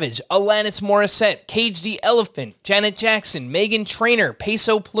 21 Savage, Alanis Morissette, Cage the Elephant, Janet Jackson, Meghan Trainor,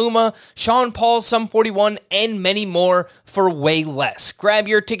 Peso Pluma, Sean Paul, Sum 41, and many more for way less. Grab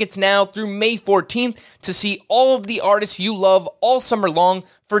your tickets now through May 14th to see all of the artists you love all summer long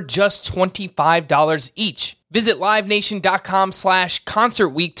for just $25 each. Visit livenation.com/Concert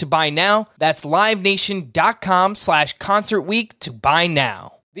Week to buy now. That's livenation.com/Concert Week to buy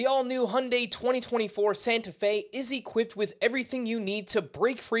now. The all-new Hyundai 2024 Santa Fe is equipped with everything you need to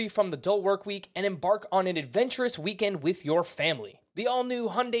break free from the dull work week and embark on an adventurous weekend with your family. The all-new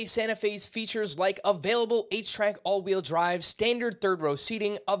Hyundai Santa Fe's features like available H-Track all-wheel drive, standard third-row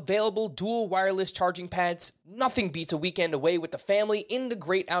seating, available dual wireless charging pads. Nothing beats a weekend away with the family in the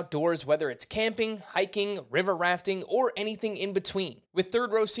great outdoors, whether it's camping, hiking, river rafting, or anything in between. With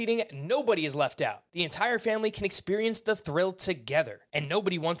third-row seating, nobody is left out. The entire family can experience the thrill together, and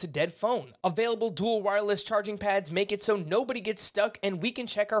nobody wants a dead phone. Available dual wireless charging pads make it so nobody gets stuck, and we can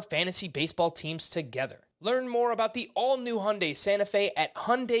check our fantasy baseball teams together. Learn more about the all-new Hyundai Santa Fe at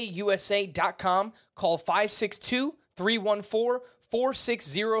HyundaiUSA.com. Call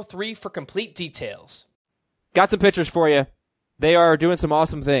 562-314-4603 for complete details. Got some pitchers for you. They are doing some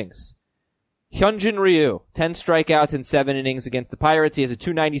awesome things. Hyunjin Ryu, 10 strikeouts in 7 innings against the Pirates. He has a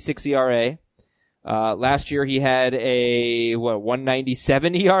 2.96 ERA. Last year he had a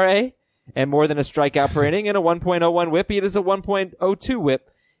 1.97 ERA and more than a strikeout per inning and a 1.01 whip. He has a 1.02 whip.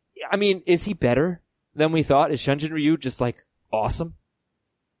 I mean, is he better than we thought? Is Hyunjin Ryu just like awesome?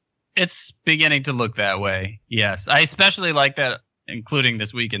 It's beginning to look that way. Yes. I especially like that, including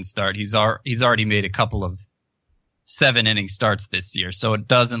this weekend start. He's already made a couple of 7-inning starts this year, so it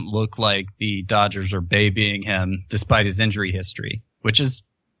doesn't look like the Dodgers are babying him despite his injury history, which is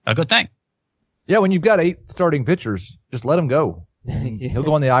a good thing. Yeah, when you've got 8 starting pitchers, just let him go. He'll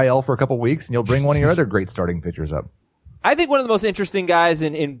go on the IL for a couple weeks, and you'll bring one of your other great starting pitchers up. I think one of the most interesting guys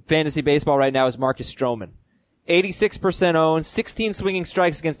in fantasy baseball right now is Marcus Stroman. 86% owned, 16 swinging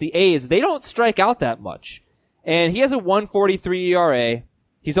strikes against the A's. They don't strike out that much. And he has a 1.43 ERA.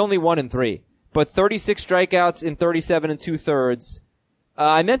 He's only 1-3. But 36 strikeouts in 37 2/3.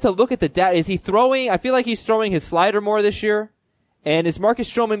 I meant to look at the data. Is he throwing? I feel like he's throwing his slider more this year. And is Marcus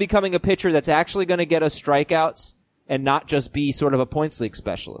Stroman becoming a pitcher that's actually going to get us strikeouts and not just be sort of a points league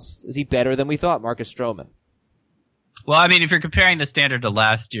specialist? Is he better than we thought, Marcus Stroman? Well, I mean, if you're comparing the standard to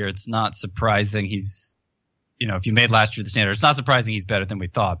last year, it's not surprising if you made last year the standard, it's not surprising he's better than we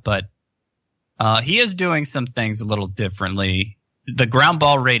thought. But he is doing some things a little differently. The ground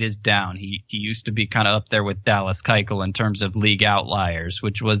ball rate is down. He used to be kind of up there with Dallas Keuchel in terms of league outliers,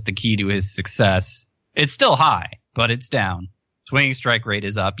 which was the key to his success. It's still high, but it's down. Swinging strike rate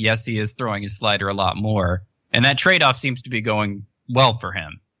is up. Yes, he is throwing his slider a lot more. And that trade-off seems to be going well for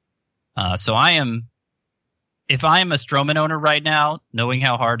him. If I am a Stroman owner right now, knowing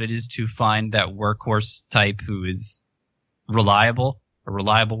how hard it is to find that workhorse type who is a reliable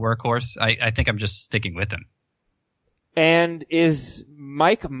workhorse, I think I'm just sticking with him. And is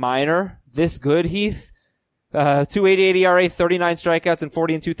Mike Minor this good, Heath? 2.88 ERA, 39 strikeouts, and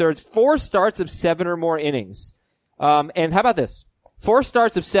 40 2/3. 4 starts of 7 or more innings. And how about this? 4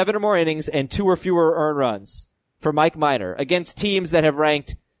 starts of 7 or more innings and 2 or fewer earned runs for Mike Minor against teams that have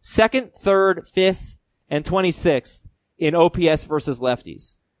ranked 2nd, 3rd, 5th, and 26th in OPS versus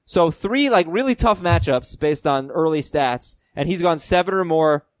lefties. So 3 really tough matchups based on early stats, and he's gone 7 or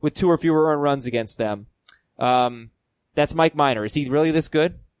more with 2 or fewer earned runs against them. That's Mike Minor. Is he really this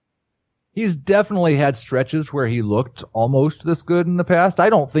good? He's definitely had stretches where he looked almost this good in the past. I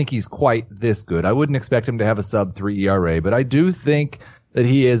don't think he's quite this good. I wouldn't expect him to have a sub-3 ERA, but I do think that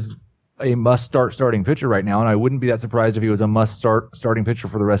he is a must-start starting pitcher right now, and I wouldn't be that surprised if he was a must-start starting pitcher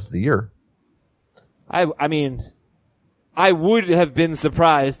for the rest of the year. I mean, I would have been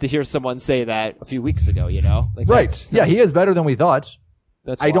surprised to hear someone say that a few weeks ago, Right. Yeah, he is better than we thought.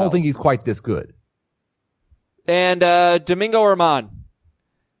 That's I wild. don't think he's quite this good. And Domingo Germán.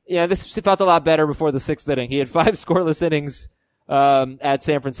 Yeah, this felt a lot better before the 6th inning. He had 5 scoreless innings at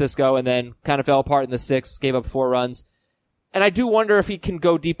San Francisco and then kind of fell apart in the 6th, gave up 4 runs. And I do wonder if he can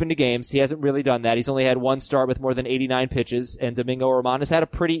go deep into games. He hasn't really done that. He's only had 1 start with more than 89 pitches, and Domingo Germán has had a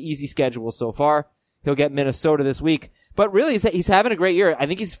pretty easy schedule so far. He'll get Minnesota this week. But really, he's having a great year. I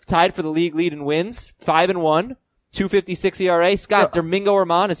think he's tied for the league lead in wins, 5-1, 2.56 ERA. Scott, Domingo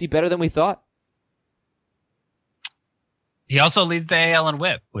Germán, is he better than we thought? He also leads the AL in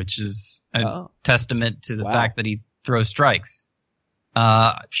WHIP, which is a testament to the fact that he throws strikes.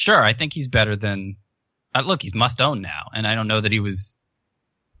 Sure, I think he's better than look, he's must own now, and I don't know that he was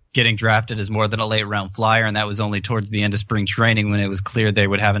getting drafted as more than a late round flyer, and that was only towards the end of spring training when it was clear they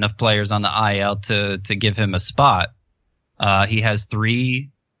would have enough players on the IL to give him a spot. He has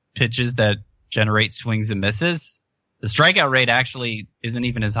 3 pitches that generate swings and misses. The strikeout rate actually isn't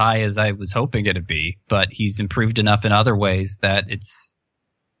even as high as I was hoping it'd be, but he's improved enough in other ways that it's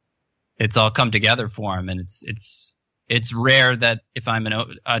all come together for him, and it's rare that if I'm a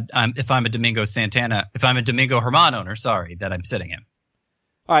Domingo Germán owner, that I'm sitting him.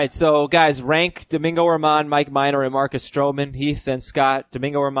 All right, so guys, rank Domingo Germán, Mike Minor, and Marcus Stroman. Heath and Scott,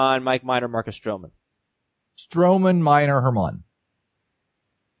 Domingo Germán, Mike Minor, Marcus Stroman. Stroman, Minor, Germán.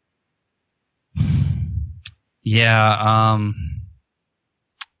 Yeah,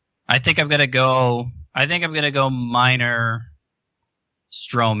 I think I'm gonna go Minor,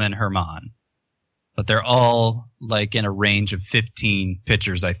 Stroman, Germán, but they're all in a range of 15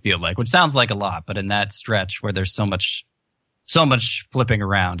 pitchers. I feel like, which sounds like a lot, but in that stretch where there's so much flipping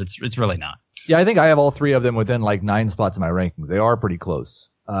around, it's really not. Yeah, I think I have all 3 of them within 9 spots in my rankings. They are pretty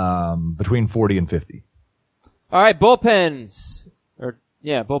close, between 40 and 50. All right, bullpens.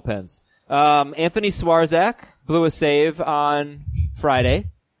 Anthony Swarzak blew a save on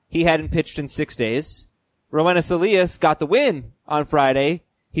Friday. He hadn't pitched in 6 days. Roenis Elias got the win on Friday.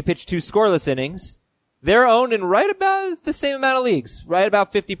 He pitched 2 scoreless innings. They're owned in right about the same amount of leagues, right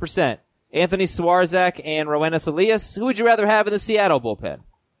about 50%. Anthony Swarzak and Roenis Elias. Who would you rather have in the Seattle bullpen?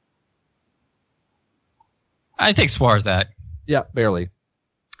 I think Swarzak. Yeah, barely.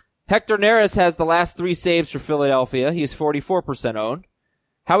 Hector Neris has the last 3 saves for Philadelphia. He's 44% owned.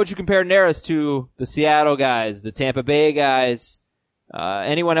 How would you compare Neris to the Seattle guys, the Tampa Bay guys,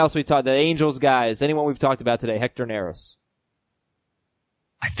 anyone else the Angels guys, anyone we've talked about today? Hector Neris.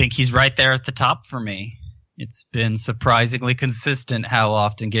 I think he's right there at the top for me. It's been surprisingly consistent how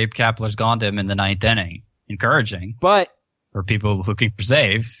often Gabe Kapler's gone to him in the 9th inning. Encouraging. But for people looking for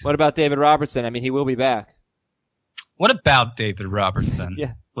saves. What about David Robertson? I mean, he will be back. What about David Robertson?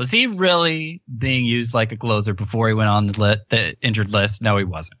 Yeah. Was he really being used like a closer before he went on the injured list? No, he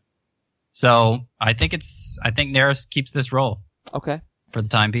wasn't. So I think Neris keeps this role. Okay. For the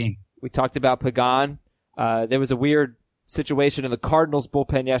time being. We talked about Pagan. There was a weird situation in the Cardinals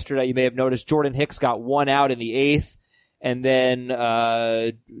bullpen yesterday. You may have noticed Jordan Hicks got 1 out in the 8th, and then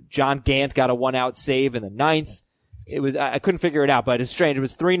John Gant got a 1-out save in the 9th. I couldn't figure it out, but it's strange. It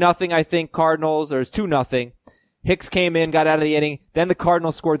was 3-0, I think, Cardinals, or it was 2-0. Hicks came in, got out of the inning. Then the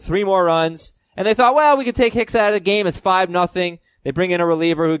Cardinals scored 3 more runs, And they thought, well, we could take Hicks out of the game. It's 5-0. They bring in a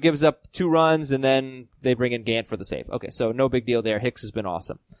reliever who gives up 2 runs, and then they bring in Gant for the save. Okay, so no big deal there. Hicks has been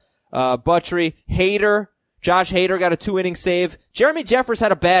awesome. Buttrey, Josh Hader got a 2-inning save. Jeremy Jeffress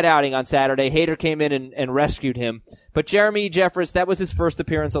had a bad outing on Saturday. Hader came in and rescued him. But Jeremy Jeffress, that was his first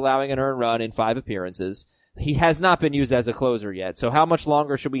appearance allowing an earned run in 5 appearances. He has not been used as a closer yet. So how much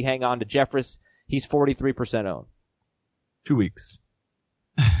longer should we hang on to Jeffress? He's 43% owned. 2 weeks.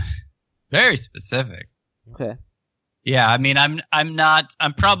 Very specific. Okay. Yeah, I mean,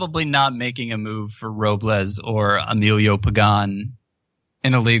 I'm probably not making a move for Robles or Emilio Pagan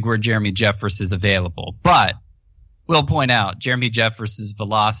in a league where Jeremy Jeffress is available. But we'll point out, Jeremy Jeffress's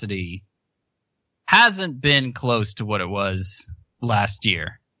velocity hasn't been close to what it was last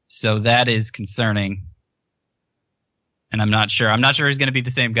year. So that is concerning. And I'm not sure he's going to be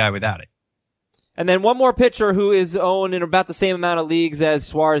the same guy without it. And then one more pitcher who is owned in about the same amount of leagues as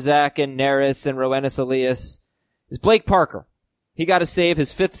Swarzak and Neris and Roenis Elias is Blake Parker. He got a save,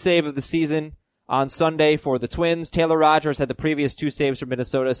 his 5th save of the season on Sunday for the Twins. Taylor Rogers had the previous 2 saves for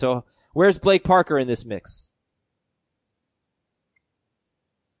Minnesota. So where's Blake Parker in this mix?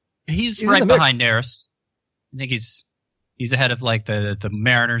 He's right behind Neris. I think he's ahead of like the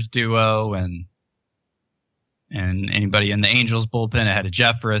Mariners duo and anybody in the Angels bullpen ahead of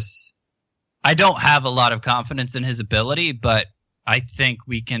Jeffress. I don't have a lot of confidence in his ability, but I think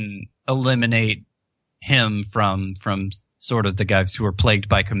we can eliminate him from sort of the guys who are plagued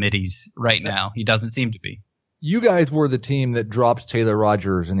by committees right now. He doesn't seem to be. You guys were the team that dropped Taylor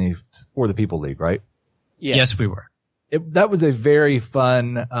Rogers in the For the People League, right? Yes, we were. That was a very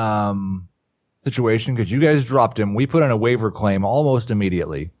fun situation because you guys dropped him. We put in a waiver claim almost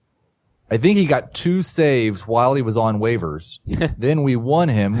immediately. I think he got 2 saves while he was on waivers. Then we won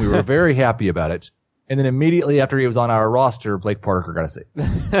him. We were very happy about it. And then immediately after he was on our roster, Blake Parker got a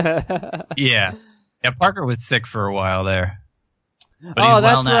save. Yeah, Parker was sick for a while there. Oh,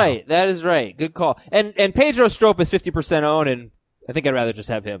 that's right. That is right. Good call. And Pedro Strop is 50% owned, and I think I'd rather just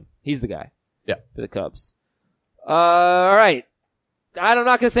have him. He's the guy. Yeah. For the Cubs. All right. I'm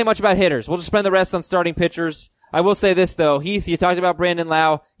not going to say much about hitters. We'll just spend the rest on starting pitchers. I will say this, though. Heath, you talked about Brandon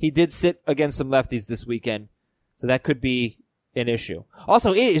Lau. He did sit against some lefties this weekend, so that could be an issue.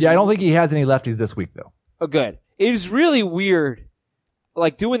 Also, it is... Yeah, I don't think he has any lefties this week, though. Oh, good. It is really weird,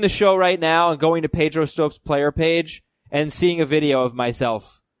 like, doing the show right now and going to Pedro Strop's player page and seeing a video of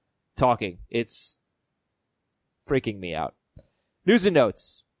myself talking. It's freaking me out. News and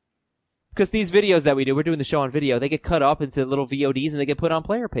notes. Because these videos that we do, we're doing the show on video, they get cut up into little VODs and they get put on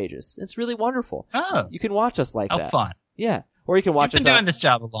player pages. It's really wonderful. Oh. You can watch us like that. How fun. Yeah. Or you can watch us. You've been doing this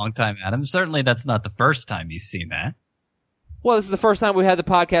job a long time, Adam. Certainly that's not the first time you've seen that. Well, this is the first time we had the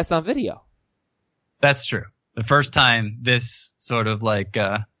podcast on video. That's true. The first time this sort of like,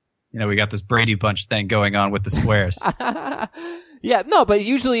 we got this Brady Bunch thing going on with the squares. Yeah, no, but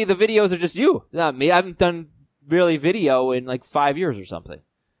usually the videos are just you, not me. I haven't done really video in like 5 years or something.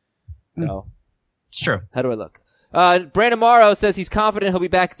 No. It's true. How do I look? Brandon Morrow says he's confident he'll be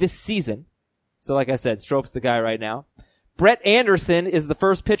back this season. So like I said, Strope's the guy right now. Brett Anderson is the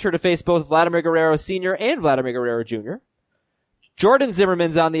first pitcher to face both Vladimir Guerrero Sr. and Vladimir Guerrero Jr. Jordan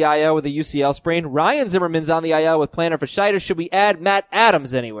Zimmerman's on the IL with a UCL sprain. Ryan Zimmerman's on the IL with plantar fasciitis. Should we add Matt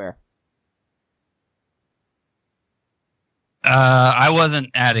Adams anywhere? I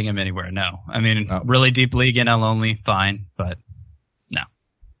wasn't adding him anywhere, no. I mean, really deep league NL only, fine, but no.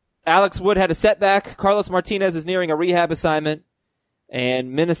 Alex Wood had a setback. Carlos Martinez is nearing a rehab assignment.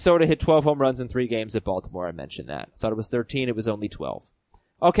 And Minnesota hit 12 home runs in 3 games at Baltimore. I mentioned that. I thought it was 13. It was only 12.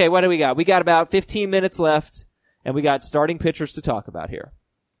 Okay, what do we got? We got about 15 minutes left, and we got starting pitchers to talk about here.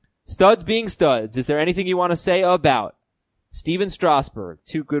 Studs being studs. Is there anything you want to say about Steven Strasburg,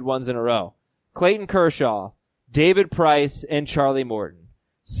 2 good ones in a row, Clayton Kershaw, David Price, and Charlie Morton?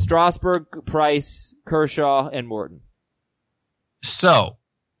 Strasburg, Price, Kershaw, and Morton. So,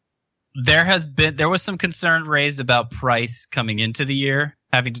 there was some concern raised about Price coming into the year,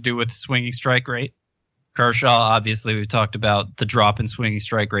 having to do with swinging strike rate. Kershaw, obviously, we've talked about the drop in swinging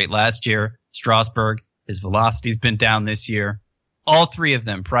strike rate last year. Strasburg, his velocity's been down this year. All 3 of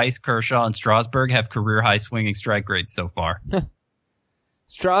them, Price, Kershaw, and Strasburg, have career high swinging strike rates so far.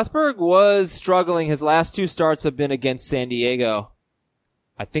 Strasburg was struggling. His last 2 starts have been against San Diego.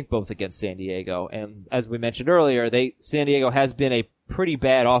 I think both against San Diego. And as we mentioned earlier, San Diego has been a pretty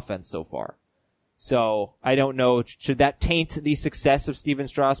bad offense so far. So I don't know. Should that taint the success of Steven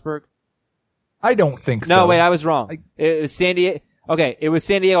Strasburg? I don't think so. No, wait, I was wrong. It was San Diego. Okay, it was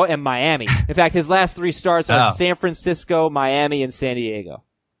San Diego and Miami. In fact, his last 3 starts are San Francisco, Miami, and San Diego.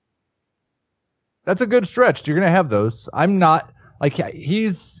 That's a good stretch. You're going to have those. I'm not like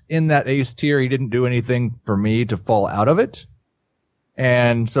he's in that ace tier. He didn't do anything for me to fall out of it.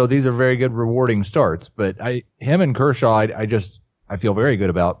 And so these are very good, rewarding starts. But him and Kershaw, I feel very good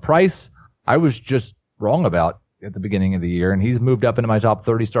about. Price, I was just wrong about at the beginning of the year, and he's moved up into my top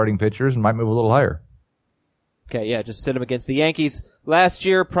 30 starting pitchers and might move a little higher. Okay, yeah, just sit him against the Yankees. Last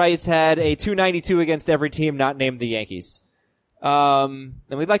year, Price had a 292 against every team not named the Yankees. And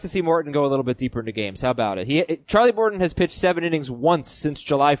we'd like to see Morton go a little bit deeper into games. How about it? Charlie Morton has pitched 7 innings once since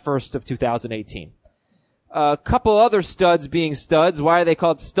July 1st of 2018. A couple other studs being studs. Why are they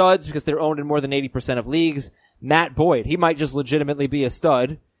called studs? Because they're owned in more than 80% of leagues. Matt Boyd, he might just legitimately be a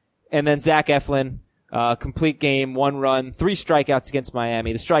stud. And then Zach Eflin, complete game, 1 run, 3 strikeouts against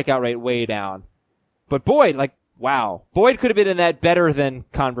Miami. The strikeout rate way down. But Boyd, wow. Boyd could have been in that better than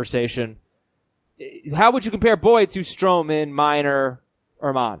conversation. How would you compare Boyd to Stroman, Minor,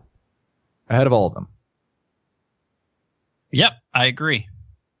 Urman? Ahead of all of them. Yep, I agree.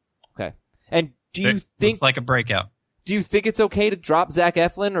 Okay. And do you think looks like a breakout? Do you think it's okay to drop Zach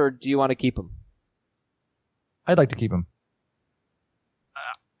Eflin, or do you want to keep him? I'd like to keep him.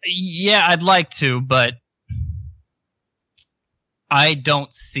 Yeah, I'd like to, but I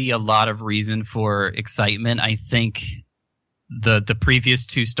don't see a lot of reason for excitement. I think the previous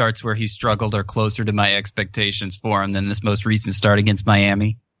 2 starts where he struggled are closer to my expectations for him than this most recent start against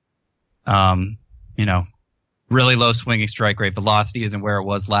Miami. Really low swinging strike rate. Velocity isn't where it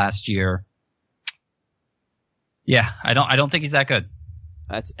was last year. Yeah, I don't think he's that good.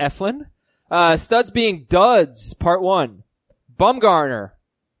 That's Eflin. Studs being duds, part 1. Bumgarner,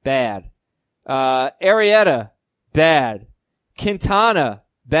 bad. Arrieta, bad. Quintana,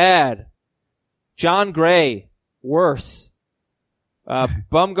 bad. John Gray, worse.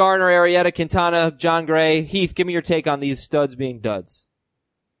 Bumgarner, Arrieta, Quintana, John Gray. Heath, give me your take on these studs being duds.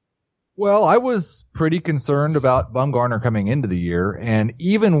 Well, I was pretty concerned about Bumgarner coming into the year, and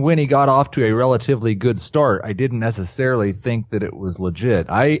even when he got off to a relatively good start, I didn't necessarily think that it was legit.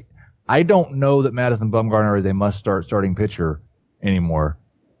 I don't know that Madison Bumgarner is a must-start starting pitcher anymore.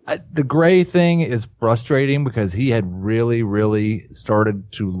 The Gray thing is frustrating because he had really, really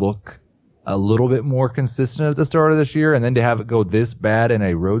started to look a little bit more consistent at the start of this year, and then to have it go this bad in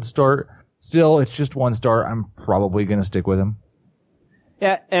a road start, still, it's just 1 start. I'm probably going to stick with him.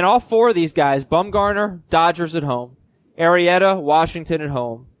 Yeah, and all 4 of these guys, Bumgarner, Dodgers at home. Arrieta, Washington at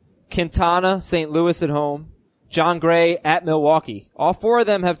home. Quintana, St. Louis at home. John Gray at Milwaukee. All 4 of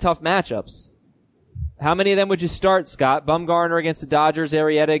them have tough matchups. How many of them would you start, Scott? Bumgarner against the Dodgers,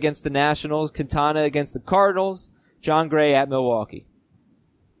 Arrieta against the Nationals, Quintana against the Cardinals, John Gray at Milwaukee.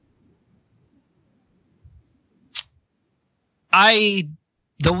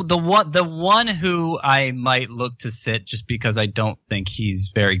 The one who I might look to sit just because I don't think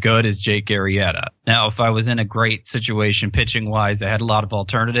he's very good is Jake Arrieta. Now, if I was in a great situation pitching wise, I had a lot of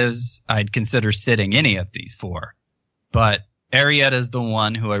alternatives, I'd consider sitting any of these 4. But Arrieta is the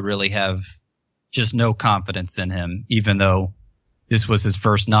one who I really have just no confidence in him, even though this was his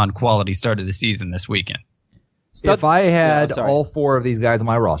first non-quality start of the season this weekend. If I had all 4 of these guys on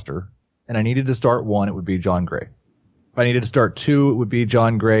my roster and I needed to start 1, it would be John Gray. If I needed to start 2, it would be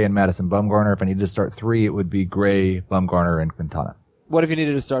John Gray and Madison Bumgarner. If I needed to start 3, it would be Gray, Bumgarner, and Quintana. What if you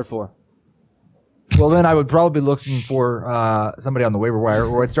needed to start 4? Well, then I would probably be looking for somebody on the waiver wire,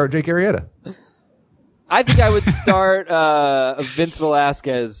 or I'd start Jake Arrieta. I think I would start Vince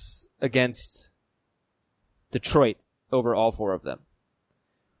Velasquez against Detroit over all 4 of them.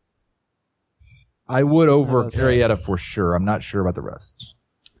 I would over Arrieta for sure. I'm not sure about the rest.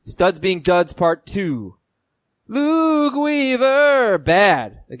 Studs being duds, part 2. Luke Weaver,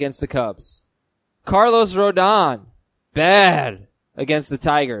 bad against the Cubs. Carlos Rodon, bad against the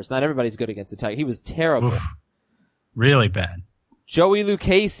Tigers. Not everybody's good against the Tigers. He was terrible. Oof, really bad. Joey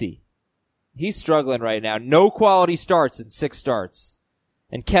Lucchesi, he's struggling right now. No quality starts in 6 starts.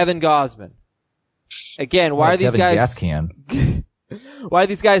 And Kevin Gausman. Again, why are these guys? Why are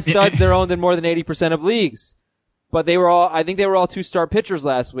these guys studs? They're owned in more than 80% of leagues. But I think they were all 2-star pitchers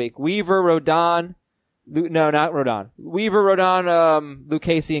last week. Weaver, Rodon. No, not Rodon. Weaver, Rodon,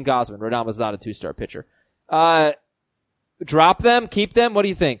 Lucchesi, and Gausman. Rodon was not a 2-star pitcher. Drop them? Keep them? What do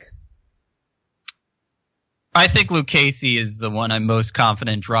you think? I think Lucchesi is the one I'm most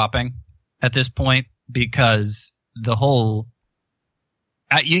confident dropping at this point because the whole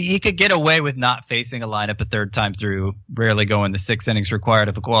he could get away with not facing a lineup a third time through, rarely going the 6 innings required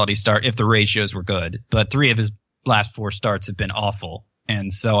of a quality start if the ratios were good. But 3 of his last 4 starts have been awful.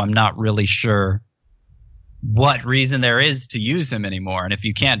 And so I'm not really sure what reason there is to use him anymore. And if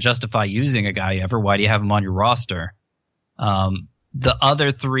you can't justify using a guy ever, why do you have him on your roster? The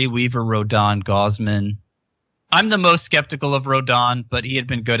other 3, Weaver, Rodon, Gausman, I'm the most skeptical of Rodon, but he had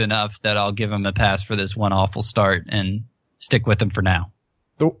been good enough that I'll give him a pass for this one awful start and stick with him for now.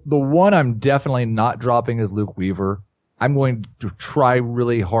 The one I'm definitely not dropping is Luke Weaver. I'm going to try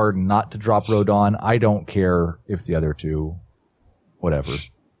really hard not to drop Rodon. I don't care if the other two, whatever.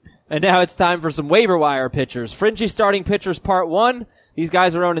 And now it's time for some waiver wire pitchers. Fringy starting pitchers part 1. These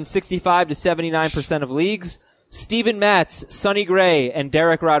guys are owned in 65 to 79% of leagues. Steven Matz, Sonny Gray, and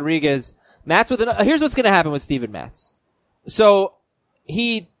Derek Rodriguez. Matz here's what's going to happen with Steven Matz. So,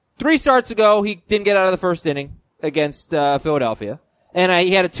 3 starts ago, he didn't get out of the first inning against Philadelphia. And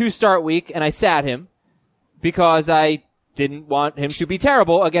he had a 2-start week, and I sat him because I didn't want him to be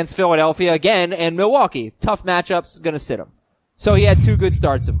terrible against Philadelphia again and Milwaukee. Tough matchups, gonna sit him. So he had 2 good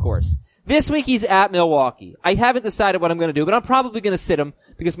starts, of course. This week he's at Milwaukee. I haven't decided what I'm going to do, but I'm probably going to sit him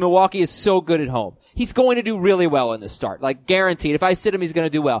because Milwaukee is so good at home. He's going to do really well in this start, like guaranteed. If I sit him, he's going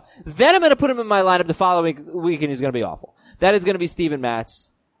to do well. Then I'm going to put him in my lineup the following week, and he's going to be awful. That is going to be Steven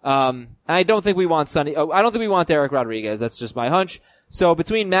Matz. I don't think we want I don't think we want Derek Rodriguez. That's just my hunch. So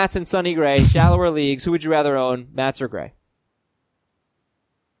between Matz and Sonny Gray, shallower leagues, who would you rather own, Matz or Gray?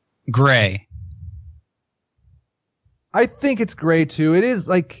 Gray. I think it's Gray too. It is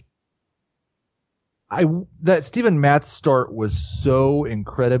like that Steven Matz start was so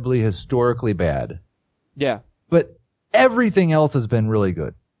incredibly historically bad. Yeah. But everything else has been really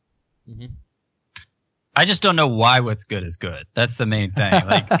good. Mm-hmm. I just don't know why what's good is good. That's the main thing.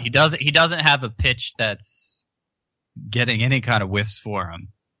 Like he doesn't have a pitch that's getting any kind of whiffs for him.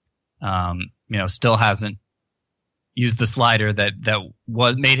 Still hasn't used the slider that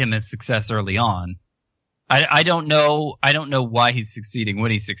made him a success early on. I don't know why he's succeeding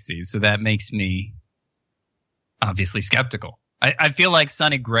when he succeeds, so that makes me obviously skeptical. I feel like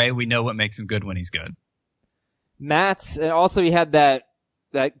Sonny Gray, we know what makes him good when he's good. Matz, and also he had that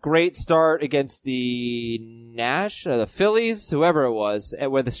great start against the the Phillies, whoever it was,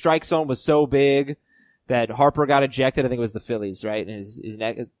 where the strike zone was so big that Harper got ejected. I think it was the Phillies, right? And his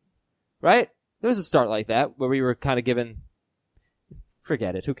neck, right? There was a start like that where we were kind of given.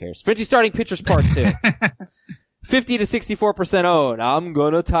 Forget it. Who cares? Fringy starting pitchers part 2. 50 to 64% owned. I'm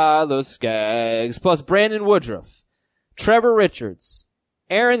gonna Tyler Skaggs. Plus Brandon Woodruff. Trevor Richards.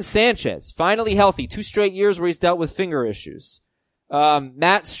 Aaron Sanchez. Finally healthy. 2 straight years where he's dealt with finger issues.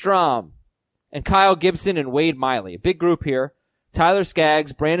 Matt Strahm. And Kyle Gibson and Wade Miley. A big group here. Tyler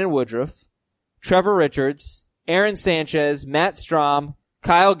Skaggs. Brandon Woodruff. Trevor Richards. Aaron Sanchez. Matt Strahm.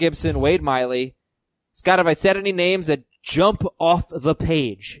 Kyle Gibson. Wade Miley. Scott, have I said any names that jump off the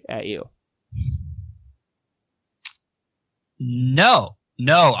page at you? No,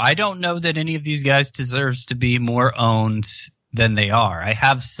 I don't know that any of these guys deserves to be more owned than they are. I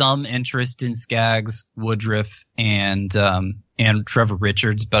have some interest in Skaggs, Woodruff, and Trevor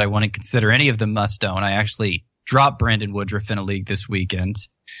Richards, but I want to consider any of them must own. I actually dropped Brandon Woodruff in a league this weekend.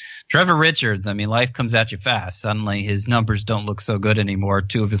 Trevor Richards, life comes at you fast. Suddenly his numbers don't look so good anymore.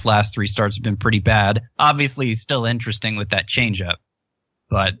 2 of his last 3 starts have been pretty bad. Obviously he's still interesting with that changeup,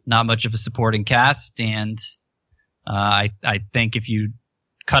 but not much of a supporting cast. And I think if you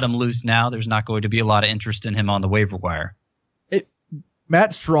cut him loose now, there's not going to be a lot of interest in him on the waiver wire.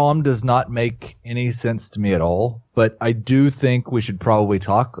 Matt Strahm does not make any sense to me at all, but I do think we should probably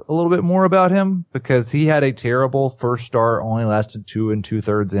talk a little bit more about him because he had a terrible first start, only lasted 2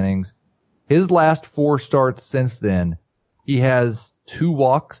 2/3 innings. His last 4 starts since then, he has 2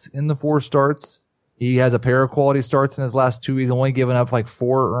 walks in the 4 starts. He has a pair of quality starts in his last 2. He's only given up like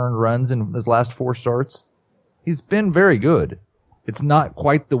 4 earned runs in his last 4 starts. He's been very good. It's not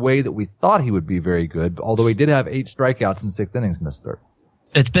quite the way that we thought he would be very good, although he did have 8 strikeouts in 6 innings in this start.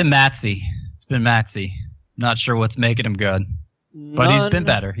 It's been Matzy. Not sure what's making him good, but he's been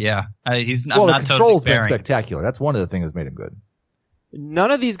better. Yeah, I'm not the control's totally been spectacular. That's one of the things that's made him good.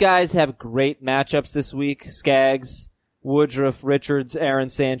 None of these guys have great matchups this week. Skaggs, Woodruff, Richards, Aaron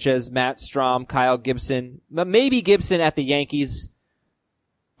Sanchez, Matt Strahm, Kyle Gibson. Maybe Gibson at the Yankees,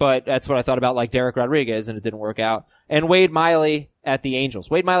 but that's what I thought about, like Derek Rodriguez, and it didn't work out. And Wade Miley at the Angels.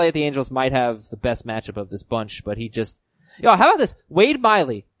 Wade Miley at the Angels might have the best matchup of this bunch, but he just... how about this? Wade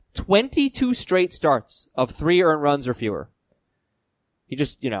Miley, 22 straight starts of 3 earned runs or fewer. He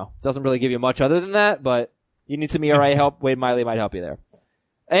just, doesn't really give you much other than that, but you need some ERA help. Wade Miley might help you there.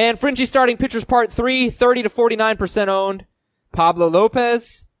 And Fringy starting pitchers part 3, 30 to 49% owned. Pablo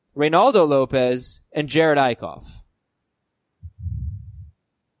Lopez, Reynaldo Lopez, and Jared Eichhoff.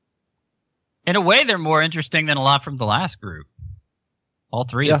 In a way, they're more interesting than a lot from the last group. All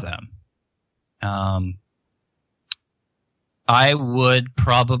 3 of them. I would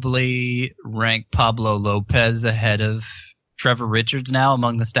probably rank Pablo Lopez ahead of Trevor Richards now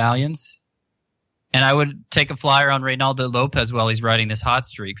among the Stallions. And I would take a flyer on Reynaldo Lopez while he's riding this hot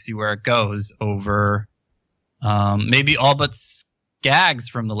streak, see where it goes over maybe all but Skaggs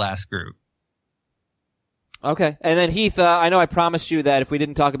from the last group. Okay. And then Heath, I know I promised you that if we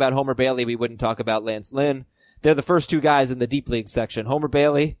didn't talk about Homer Bailey, we wouldn't talk about Lance Lynn. They're the first two guys in the deep league section. Homer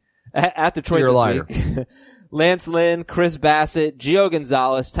Bailey at Detroit You're a liar. week. Lance Lynn, Chris Bassett, Gio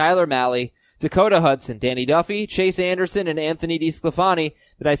Gonzalez, Tyler Malley, Dakota Hudson, Danny Duffy, Chase Anderson, and Anthony DeSclafani.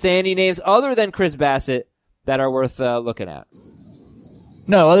 Did I say any names other than Chris Bassett that are worth looking at?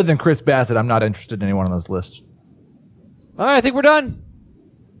 No, other than Chris Bassett, I'm not interested in any one of those lists. All right, I think we're done.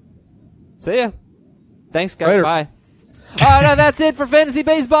 See ya. Thanks, guys. Later. Bye. All right, now that's it for Fantasy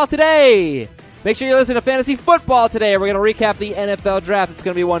Baseball today. Make sure you listen to Fantasy Football today. We're going to recap the NFL Draft. It's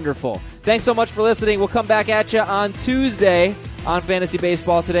going to be wonderful. Thanks so much for listening. We'll come back at you on Tuesday on Fantasy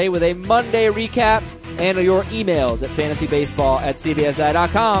Baseball today with a Monday recap and your emails at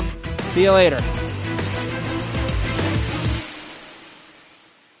fantasybaseball@cbsi.com. See you later.